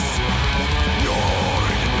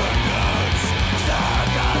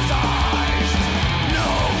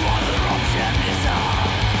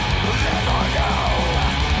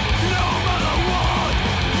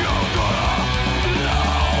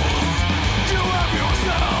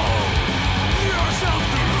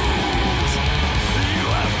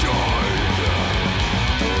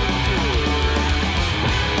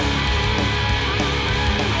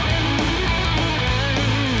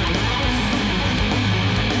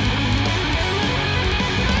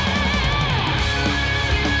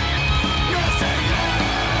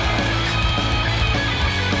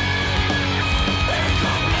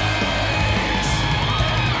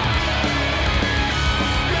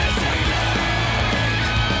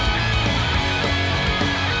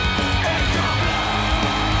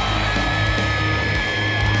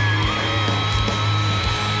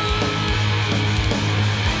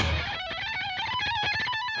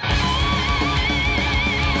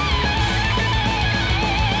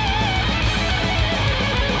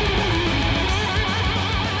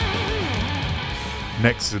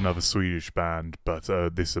 Next is another Swedish band, but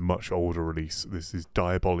this is a much older release. This is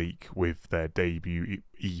Diabolique with their debut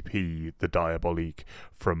EP, The Diabolique,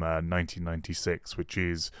 from 1996, which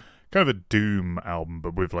is kind of a doom album,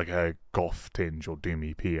 but with like a goth tinge, or doom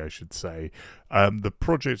EP, I should say. The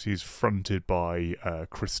project is fronted by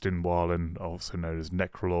Kristin Wallen, also known as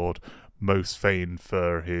Necrolord, most famed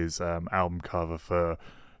for his album cover for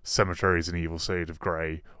Cemeteries and Evil Shade of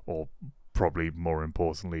Grey, or probably more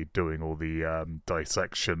importantly, doing all the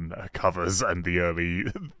dissection covers and the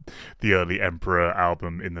early Emperor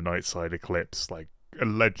album In the Nightside Eclipse. Like, a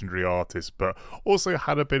legendary artist, but also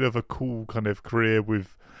had a bit of a cool kind of career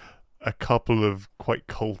with a couple of quite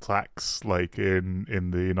cult acts like in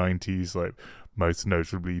the 90s, like most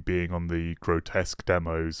notably being on the Grotesque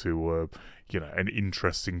demos, who were, an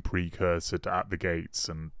interesting precursor to At the Gates,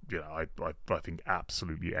 and I think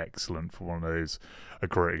absolutely excellent for one of those, a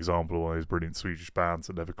great example of one of those brilliant Swedish bands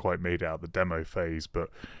that never quite made it out of the demo phase, but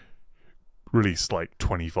released like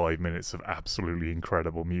 25 minutes of absolutely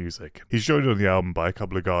incredible music. He's joined on the album by a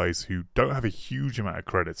couple of guys who don't have a huge amount of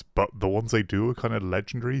credits, but the ones they do are kind of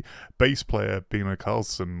legendary. Bass player Bina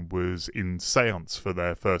Karlsson was in Seance for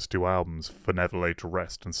their first two albums, For Never Laid to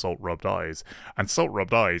Rest and Salt Rubbed Eyes. And Salt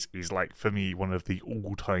Rubbed Eyes is, like, for me, one of the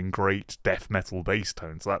all-time great death metal bass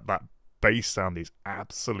tones. That bass sound is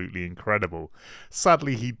absolutely incredible.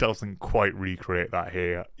 Sadly, he doesn't quite recreate that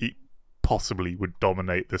here. It possibly would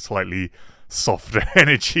dominate the slightly softer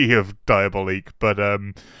energy of Diabolique, but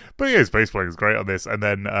yeah, his bass playing is great on this. And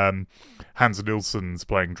then Hans Nilsson's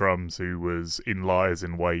playing drums, who was in Liars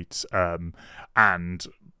in Wait and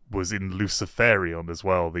was in Luciferion as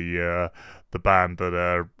well, the band that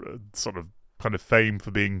are sort of kind of famed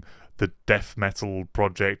for being the death metal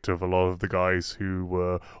project of a lot of the guys who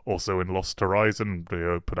were also in Lost Horizon.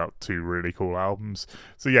 They put out two really cool albums.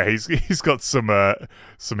 So yeah, he's got some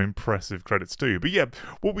impressive credits too. But yeah,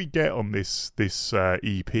 what we get on this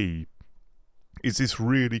EP is this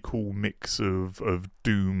really cool mix of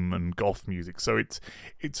doom and goth music. So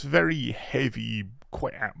it's very heavy,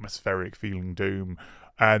 quite atmospheric feeling doom,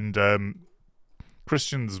 and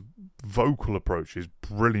Christian's vocal approach is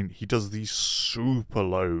brilliant. He does these super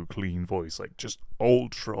low, clean voice, like just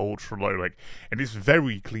ultra low, like, and it's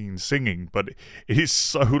very clean singing, but it is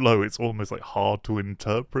so low it's almost like hard to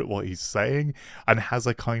interpret what he's saying, and has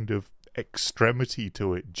a kind of extremity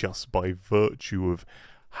to it just by virtue of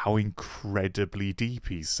how incredibly deep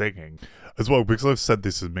he's singing as well. Because I've said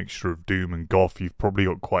this is a mixture of doom and goth, you've probably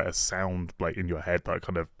got quite a sound like in your head that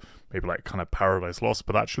kind of maybe like kind of Paradise Lost,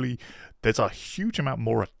 but actually there's a huge amount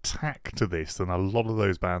more attack to this than a lot of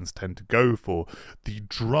those bands tend to go for. The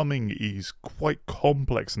drumming is quite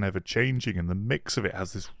complex and ever changing, and the mix of it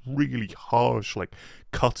has this really harsh, like,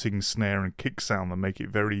 cutting snare and kick sound that make it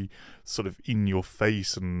very sort of in your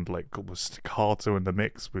face and like almost staccato in the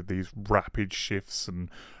mix, with these rapid shifts and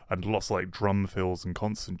lots of like drum fills and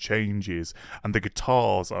constant changes. And the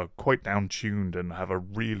guitars are quite down tuned and have a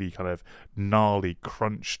really kind of gnarly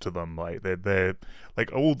crunch to them. Like they're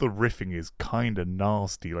like, all the riffing is kind of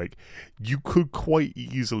nasty. Like, you could quite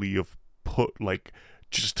easily have put like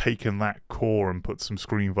just taken that core and put some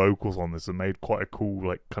scream vocals on this and made quite a cool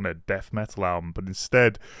like kind of death metal album, but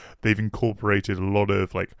instead they've incorporated a lot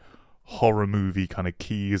of like horror movie kind of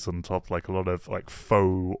keys on top, like a lot of like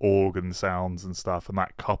faux organ sounds and stuff, and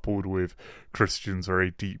that coupled with Christian's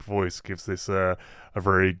very deep voice gives this a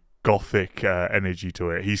very gothic energy to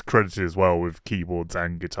it. He's credited as well with keyboards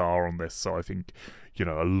and guitar on this, so I think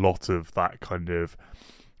a lot of that kind of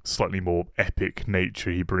slightly more epic nature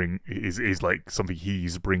he is like something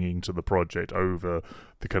he's bringing to the project over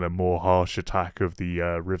the kind of more harsh attack of the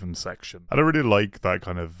rhythm section. And I really like that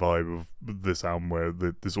kind of vibe of this album where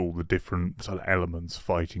there's all the different sort of elements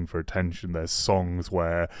fighting for attention. There's songs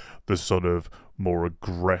where the sort of more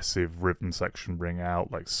aggressive rhythm section bring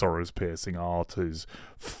out, like Sorrow's Piercing Art is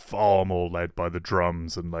far more led by the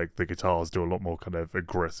drums, and like the guitars do a lot more kind of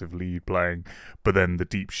aggressive lead playing, but then the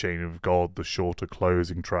Deep Shame of God, the shorter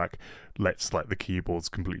closing track, lets like the keyboards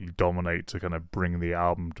completely dominate to kind of bring the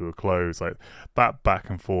album to a close. Like, that back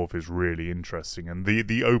and forth is really interesting, and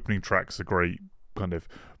the opening track's a great kind of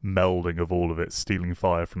melding of all of it. Stealing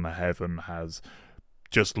Fire from the Heaven has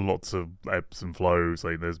just lots of ebbs and flows.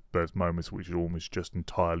 Like there's moments which are almost just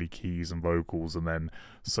entirely keys and vocals, and then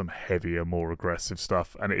some heavier, more aggressive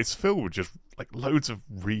stuff, and it's filled with just like loads of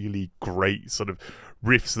really great sort of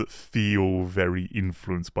riffs that feel very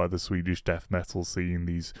influenced by the Swedish death metal scene.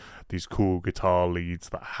 These cool guitar leads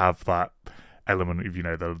that have that element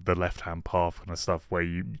of the left hand path kind of stuff, where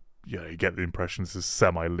you get the impression this is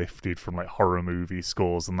semi-lifted from like horror movie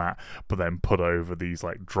scores and that, but then put over these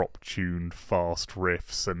like drop-tuned fast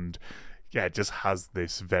riffs, and it just has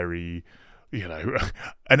this very,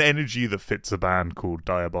 an energy that fits a band called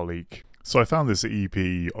Diabolique. So I found this EP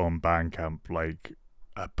on Bandcamp like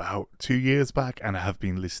about 2 years back, and I have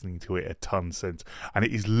been listening to it a ton since, and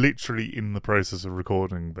it is literally in the process of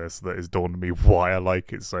recording this that has dawned on me why I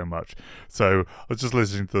like it so much. So I was just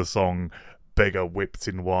listening to the song Beggar Whipped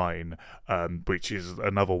in Wine, which is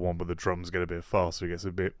another one where the drums get a bit faster, it gets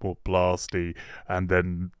a bit more blasty, and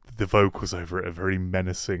then the vocals over it are very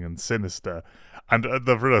menacing and sinister. And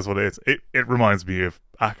I've realised what it is. It reminds me of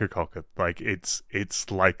Akakaka. Like, it's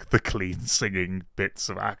like the clean singing bits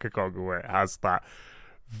of Akakaka, where it has that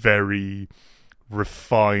very,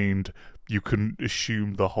 refined. You can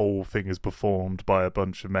assume the whole thing is performed by a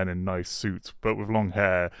bunch of men in nice suits, but with long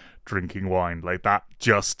hair, drinking wine. Like, that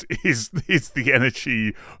just is the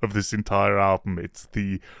energy of this entire album. It's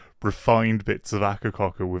the refined bits of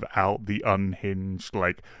Akakaka without the unhinged,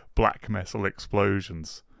 like, black metal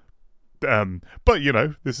explosions. But you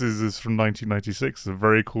know, this is from 1996. It's a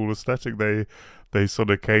very cool aesthetic they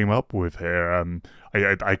sort of came up with here.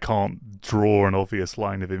 I can't draw an obvious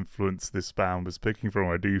line of influence this band was picking from.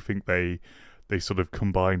 I do think they sort of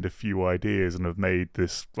combined a few ideas and have made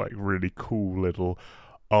this like really cool little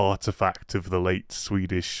artifact of the late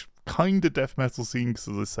Swedish kind of death metal scene. Because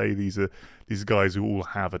as I say, these guys who all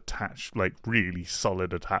have attached, like, really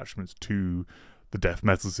solid attachments to the death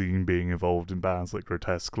metal scene, being involved in bands like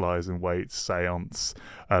Grotesque, Lies in Wait, Seance,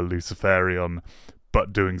 Luciferion,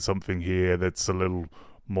 but doing something here that's a little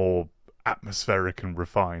more atmospheric and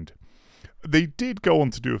refined. They did go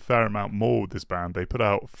on to do a fair amount more with this band. They put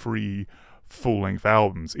out 3 full-length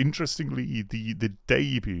albums. Interestingly, the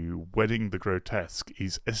debut, Wedding the Grotesque,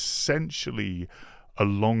 is essentially a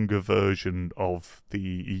longer version of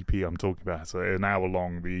the EP I'm talking about. So an hour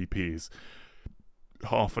long, the EP is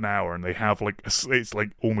half an hour, and they have like it's like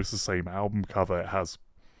almost the same album cover. It has,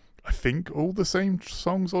 I think, all the same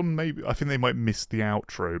songs on. Maybe I think they might miss the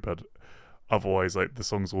outro, but otherwise, like, the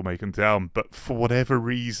songs will make them down. But for whatever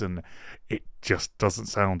reason, it just doesn't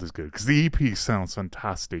sound as good, because the EP sounds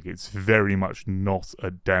fantastic. It's very much not a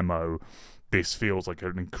demo. This feels like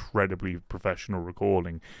an incredibly professional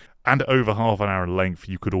recording, and over half an hour in length.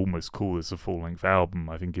 You could almost call this a full-length album.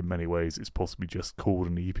 I think in many ways it's possibly just called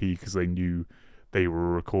an EP because they knew they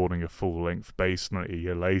were recording a full-length bass note a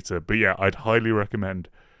year later. But yeah, I'd highly recommend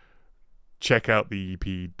check out the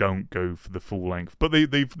EP. Don't go for the full length. But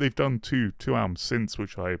they've done two albums since,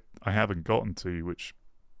 which I haven't gotten to, which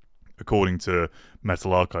according to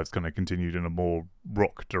Metal Archives kind of continued in a more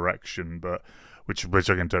rock direction, but which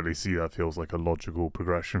I can totally see that feels like a logical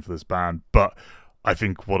progression for this band. But I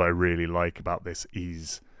think what I really like about this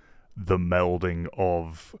is the melding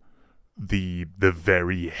of the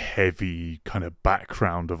very heavy kind of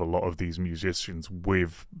background of a lot of these musicians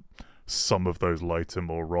with some of those lighter,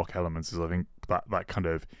 more rock elements. I think that kind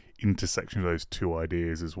of intersection of those two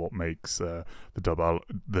ideas is what makes the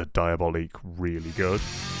Diabolique really good.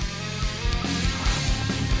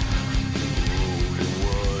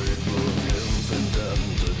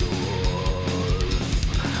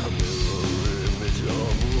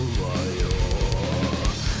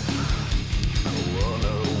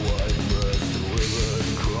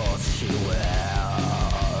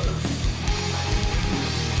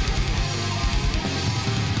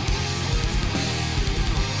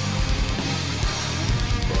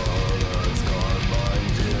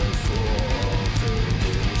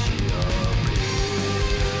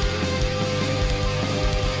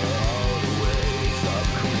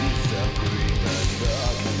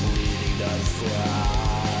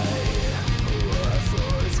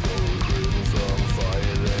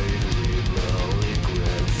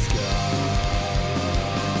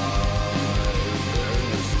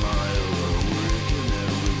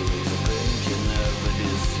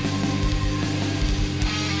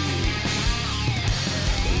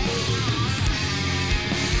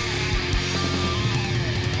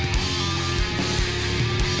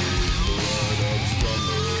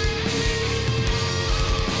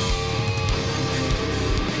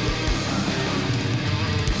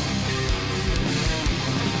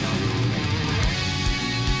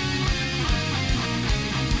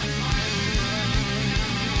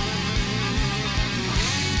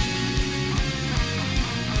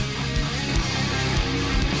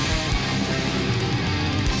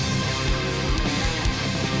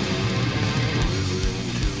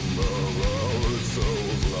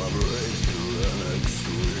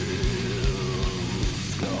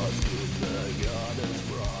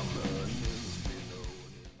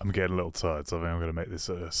 Getting a little tired, so I think I'm going to make this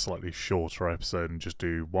a slightly shorter episode and just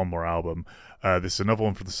do one more album. This is another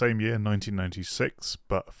one from the same year, 1996,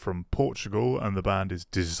 but from Portugal, and the band is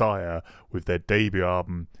Desire with their debut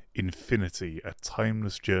album Infinity, a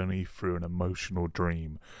timeless journey through an emotional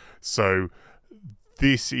dream. So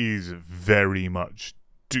this is very much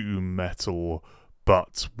doom metal,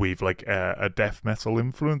 but with like a death metal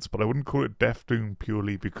influence, but I wouldn't call it death doom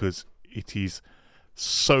purely because it is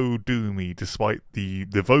so doomy, despite the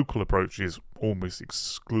vocal approach is almost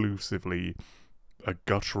exclusively a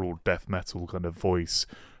guttural death metal kind of voice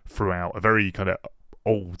throughout, a very kind of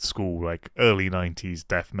old school, like early 90s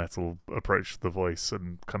death metal approach to the voice,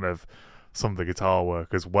 and kind of some of the guitar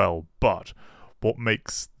work as well. But what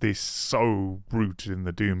makes this so rooted in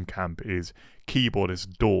the doom camp is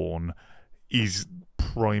keyboardist Dawn is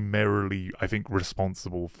primarily, I think,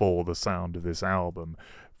 responsible for the sound of this album.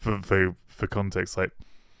 For context, like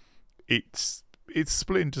it's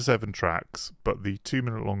split into 7 tracks, but the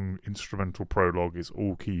 2-minute long instrumental prologue is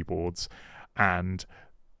all keyboards, and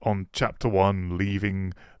on chapter 1,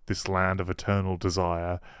 Leaving This Land of Eternal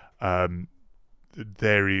Desire,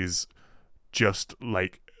 there is just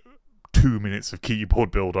like 2 minutes of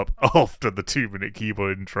keyboard build up after the 2-minute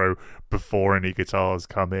keyboard intro before any guitars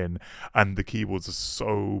come in, and the keyboards are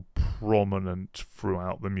so prominent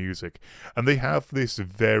throughout the music, and they have this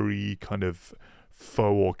very kind of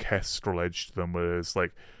faux orchestral edge to them, where there's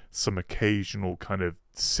like some occasional kind of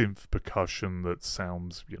synth percussion that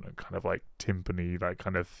sounds, kind of like timpani, that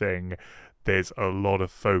kind of thing. There's a lot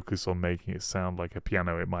of focus on making it sound like a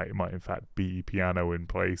piano. It might in fact be piano in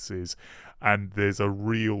places, and there's a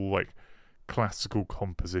real like classical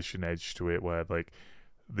composition edge to it, where like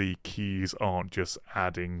the keys aren't just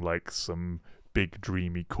adding like some big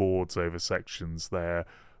dreamy chords over sections. They're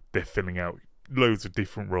filling out loads of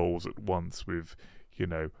different roles at once with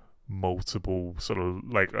multiple sort of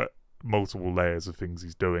like multiple layers of things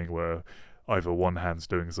he's doing, where either one hand's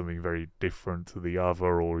doing something very different to the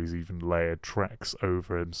other, or he's even layered tracks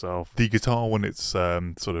over himself. The guitar, when it's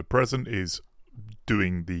sort of present, is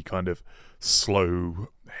doing the kind of slow,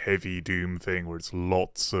 heavy doom thing, where it's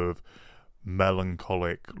lots of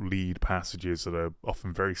melancholic lead passages that are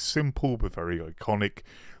often very simple but very iconic.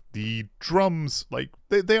 The drums, like,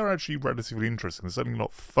 they are actually relatively interesting. They're certainly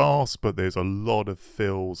not fast, but there's a lot of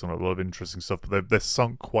fills and a lot of interesting stuff. But they're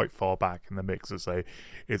sunk quite far back in the mix, as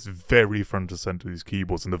it's very front and center, these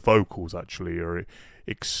keyboards. And the vocals actually are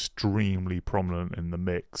extremely prominent in the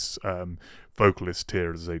mix. Vocalist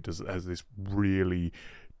here, has this really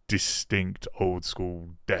distinct old school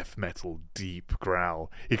death metal deep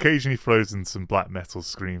growl. He occasionally throws in some black metal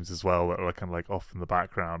screams as well that are kind of like off in the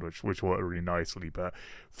background, which work really nicely. But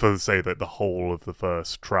for say that the whole of the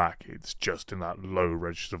first track, it's just in that low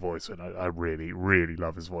register voice, and I really, really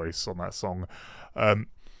love his voice on that song. And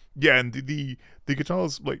the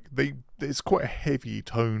guitars, like, there's quite a heavy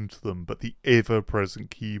tone to them, but the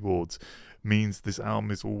ever-present keyboards means this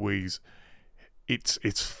album is always,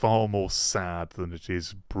 it's far more sad than it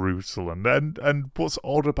is brutal, and what's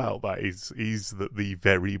odd about that is that the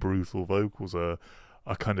very brutal vocals are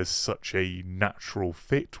kind of such a natural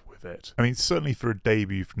fit with it. I mean, certainly for a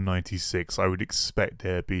debut from '96, I would expect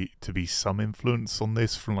there to be some influence on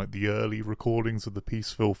this from like the early recordings of the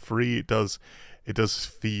piece Feel Free. It does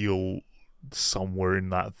feel somewhere in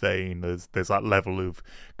that vein. There's that level of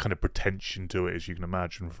kind of pretension to it, as you can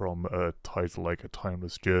imagine from a title like A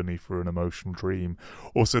Timeless Journey Through an Emotional Dream.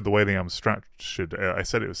 Also, the way the album's structured, I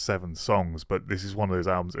said it was 7 songs, but this is one of those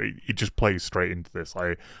albums, it just plays straight into this.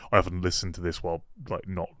 I often listen to this while like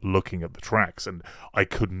not looking at the tracks, and I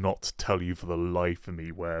could not tell you for the life of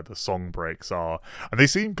me where the song breaks are, and they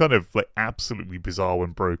seem kind of like absolutely bizarre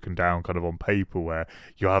when broken down kind of on paper, where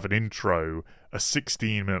you have an intro, a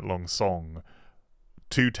 16-minute long song,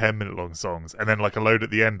 2 10-minute long songs, and then like a load at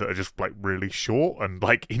the end that are just like really short and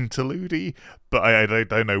like interlude-y. But I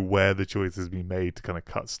don't know where the choice has been made to kind of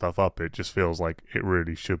cut stuff up. It just feels like it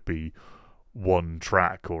really should be 1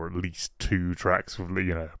 track, or at least 2 tracks with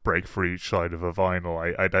break for each side of a vinyl.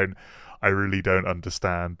 I really don't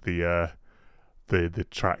understand the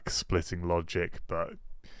track splitting logic, but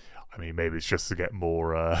I mean, maybe it's just to get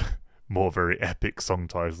more very epic song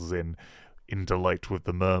titles in Delight with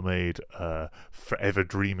the Mermaid, Forever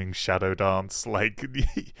Dreaming Shadow Dance. Like,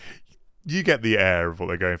 you get the air of what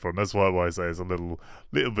they're going for, and that's why I say there's a little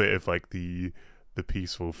bit of like the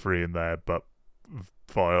peaceful free in there, but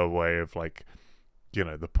via way of like,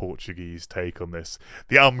 the Portuguese take on this.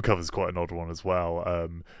 The album cover is quite an odd one as well.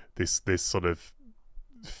 This sort of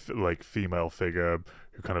like female figure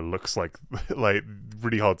who kind of looks like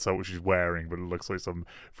really hard to tell what she's wearing, but it looks like some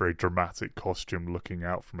very dramatic costume looking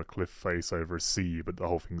out from a cliff face over a sea, but the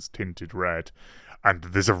whole thing's tinted red, and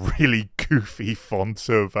there's a really goofy font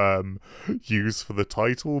of use for the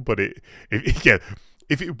title. But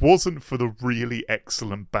if it wasn't for the really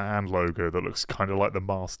excellent band logo that looks kind of like the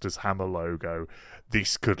Masters Hammer logo,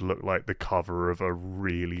 this could look like the cover of a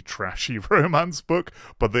really trashy romance book.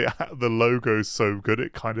 But the logo's so good,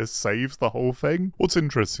 it kind of saves the whole thing. What's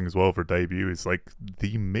interesting as well for a debut is like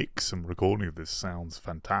the mix and recording of this sounds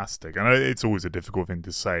fantastic. And it's always a difficult thing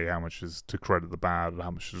to say how much is to credit the band and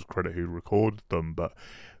how much is credit who recorded them, but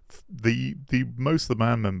the most of the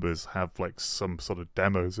band members have like some sort of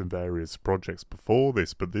demos in various projects before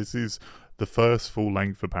this, but this is the first full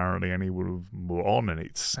length apparently anyone were on, and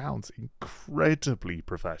it sounds incredibly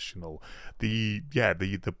professional. The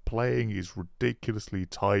playing is ridiculously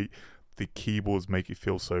tight. The keyboards make it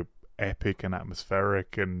feel so epic and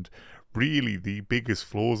atmospheric, and really the biggest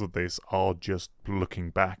flaws of this are just looking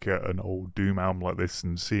back at an old Doom album like this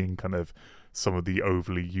and seeing kind of some of the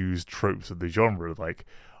overly used tropes of the genre. Like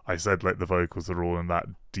I said, like the vocals are all in that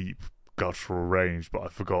deep guttural range, but I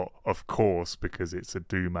forgot, of course, because it's a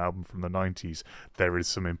Doom album from the 90s, there is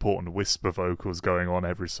some important whisper vocals going on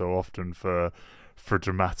every so often for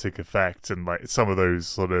dramatic effect, and like some of those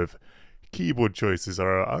sort of keyboard choices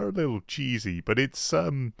are a little cheesy, but it's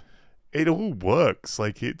it all works.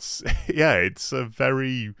 Like it's it's a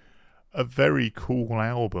very cool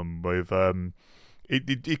album with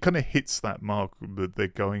it kind of hits that mark that they're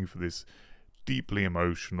going for this deeply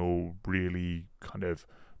emotional, really kind of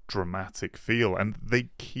dramatic feel, and they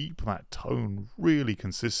keep that tone really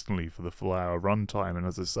consistently for the full hour runtime. And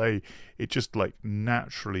as I say, it just like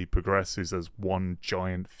naturally progresses as one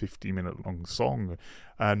giant 50-minute long song,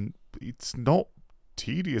 and it's not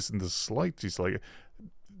tedious in the slightest. Like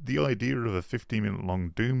the idea of a 50-minute long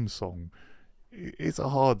Doom song is a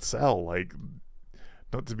hard sell. Like,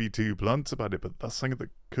 not to be too blunt about it, but that's something that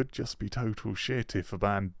could just be total shit if a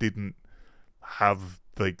band didn't have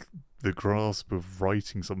like the grasp of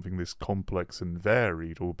writing something this complex and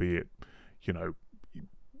varied, albeit, you know,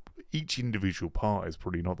 each individual part is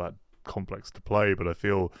probably not that complex to play, but I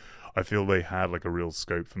feel they had like a real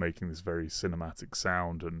scope for making this very cinematic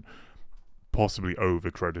sound, and possibly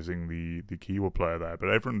over crediting the keyboard player there. But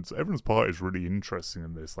everyone's part is really interesting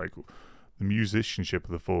in this. Like the musicianship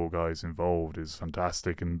of the four guys involved is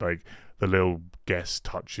fantastic, and like the little guest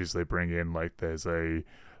touches they bring in, like there's a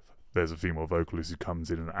female vocalist who comes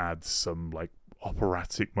in and adds some like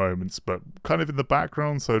operatic moments, but kind of in the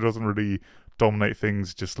background, so it doesn't really dominate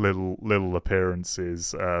things, just little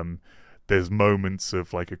appearances. There's moments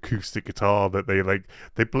of like acoustic guitar that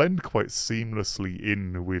they blend quite seamlessly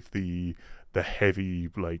in with the heavy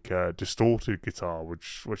like distorted guitar,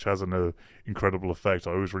 which has an incredible effect.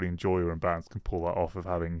 I always really enjoy when bands can pull that off, of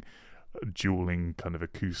having a dueling kind of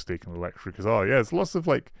acoustic and electric guitar. Yeah, there's lots of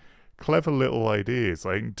like clever little ideas.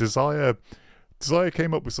 Like Desire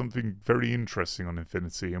came up with something very interesting on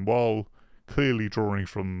Infinity, and while clearly drawing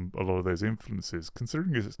from a lot of those influences,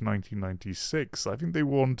 considering it's 1996, I think they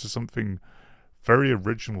went to something very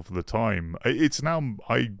original for the time. It's now,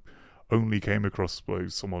 I only came across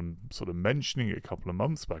someone sort of mentioning it a couple of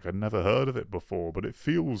months back. I'd never heard of it before, but it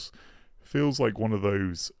feels like one of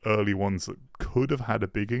those early ones that could have had a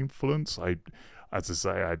big influence. As I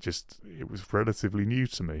say, it was relatively new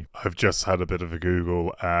to me. I've just had a bit of a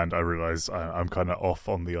Google, and I realise I'm kind of off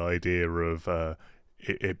on the idea of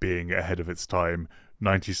it being ahead of its time.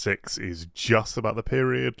 96 is just about the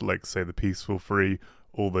period, like say the Peaceful Free,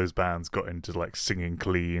 all those bands got into like Singing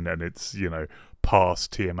Clean, and it's, you know,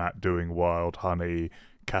 past Tiamat doing Wild Honey,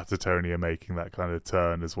 Catatonia making that kind of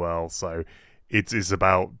turn as well. So it's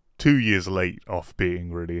about 2 years late off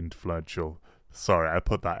being really influential. Sorry, I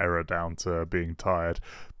put that error down to being tired.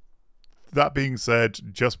 That being said,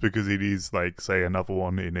 just because it is, like, say, another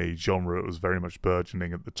one in a genre that was very much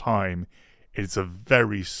burgeoning at the time, it's a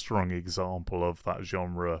very strong example of that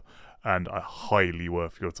genre, and highly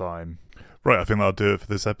worth your time. Right, I think that'll do it for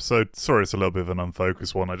this episode. Sorry it's a little bit of an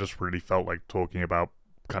unfocused one. I just really felt like talking about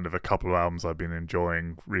kind of a couple of albums I've been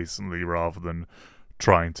enjoying recently, rather than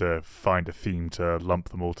trying to find a theme to lump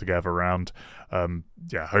them all together around.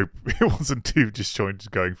 Hope it wasn't too disjointed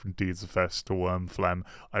going from Deeds of Fest to Wormphelpgm.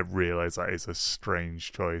 I realise that is a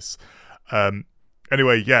strange choice.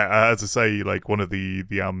 Anyway, as I say, like one of the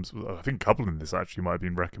albums, I think a couple in this actually might have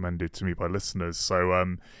been recommended to me by listeners.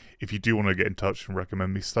 So if you do want to get in touch and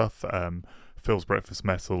recommend me stuff, Phil's Breakfast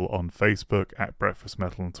Metal on Facebook, at Breakfast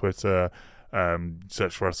Metal on Twitter.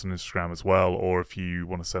 Search for us on Instagram as well, or if you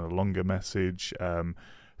want to send a longer message,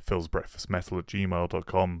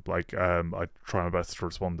 philsbreakfastmetal@gmail.com. Like I try my best to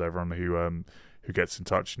respond to everyone who gets in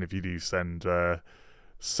touch, and if you do send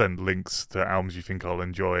links to albums you think I'll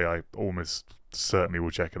enjoy, I almost certainly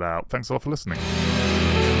will check it out. Thanks a lot for listening.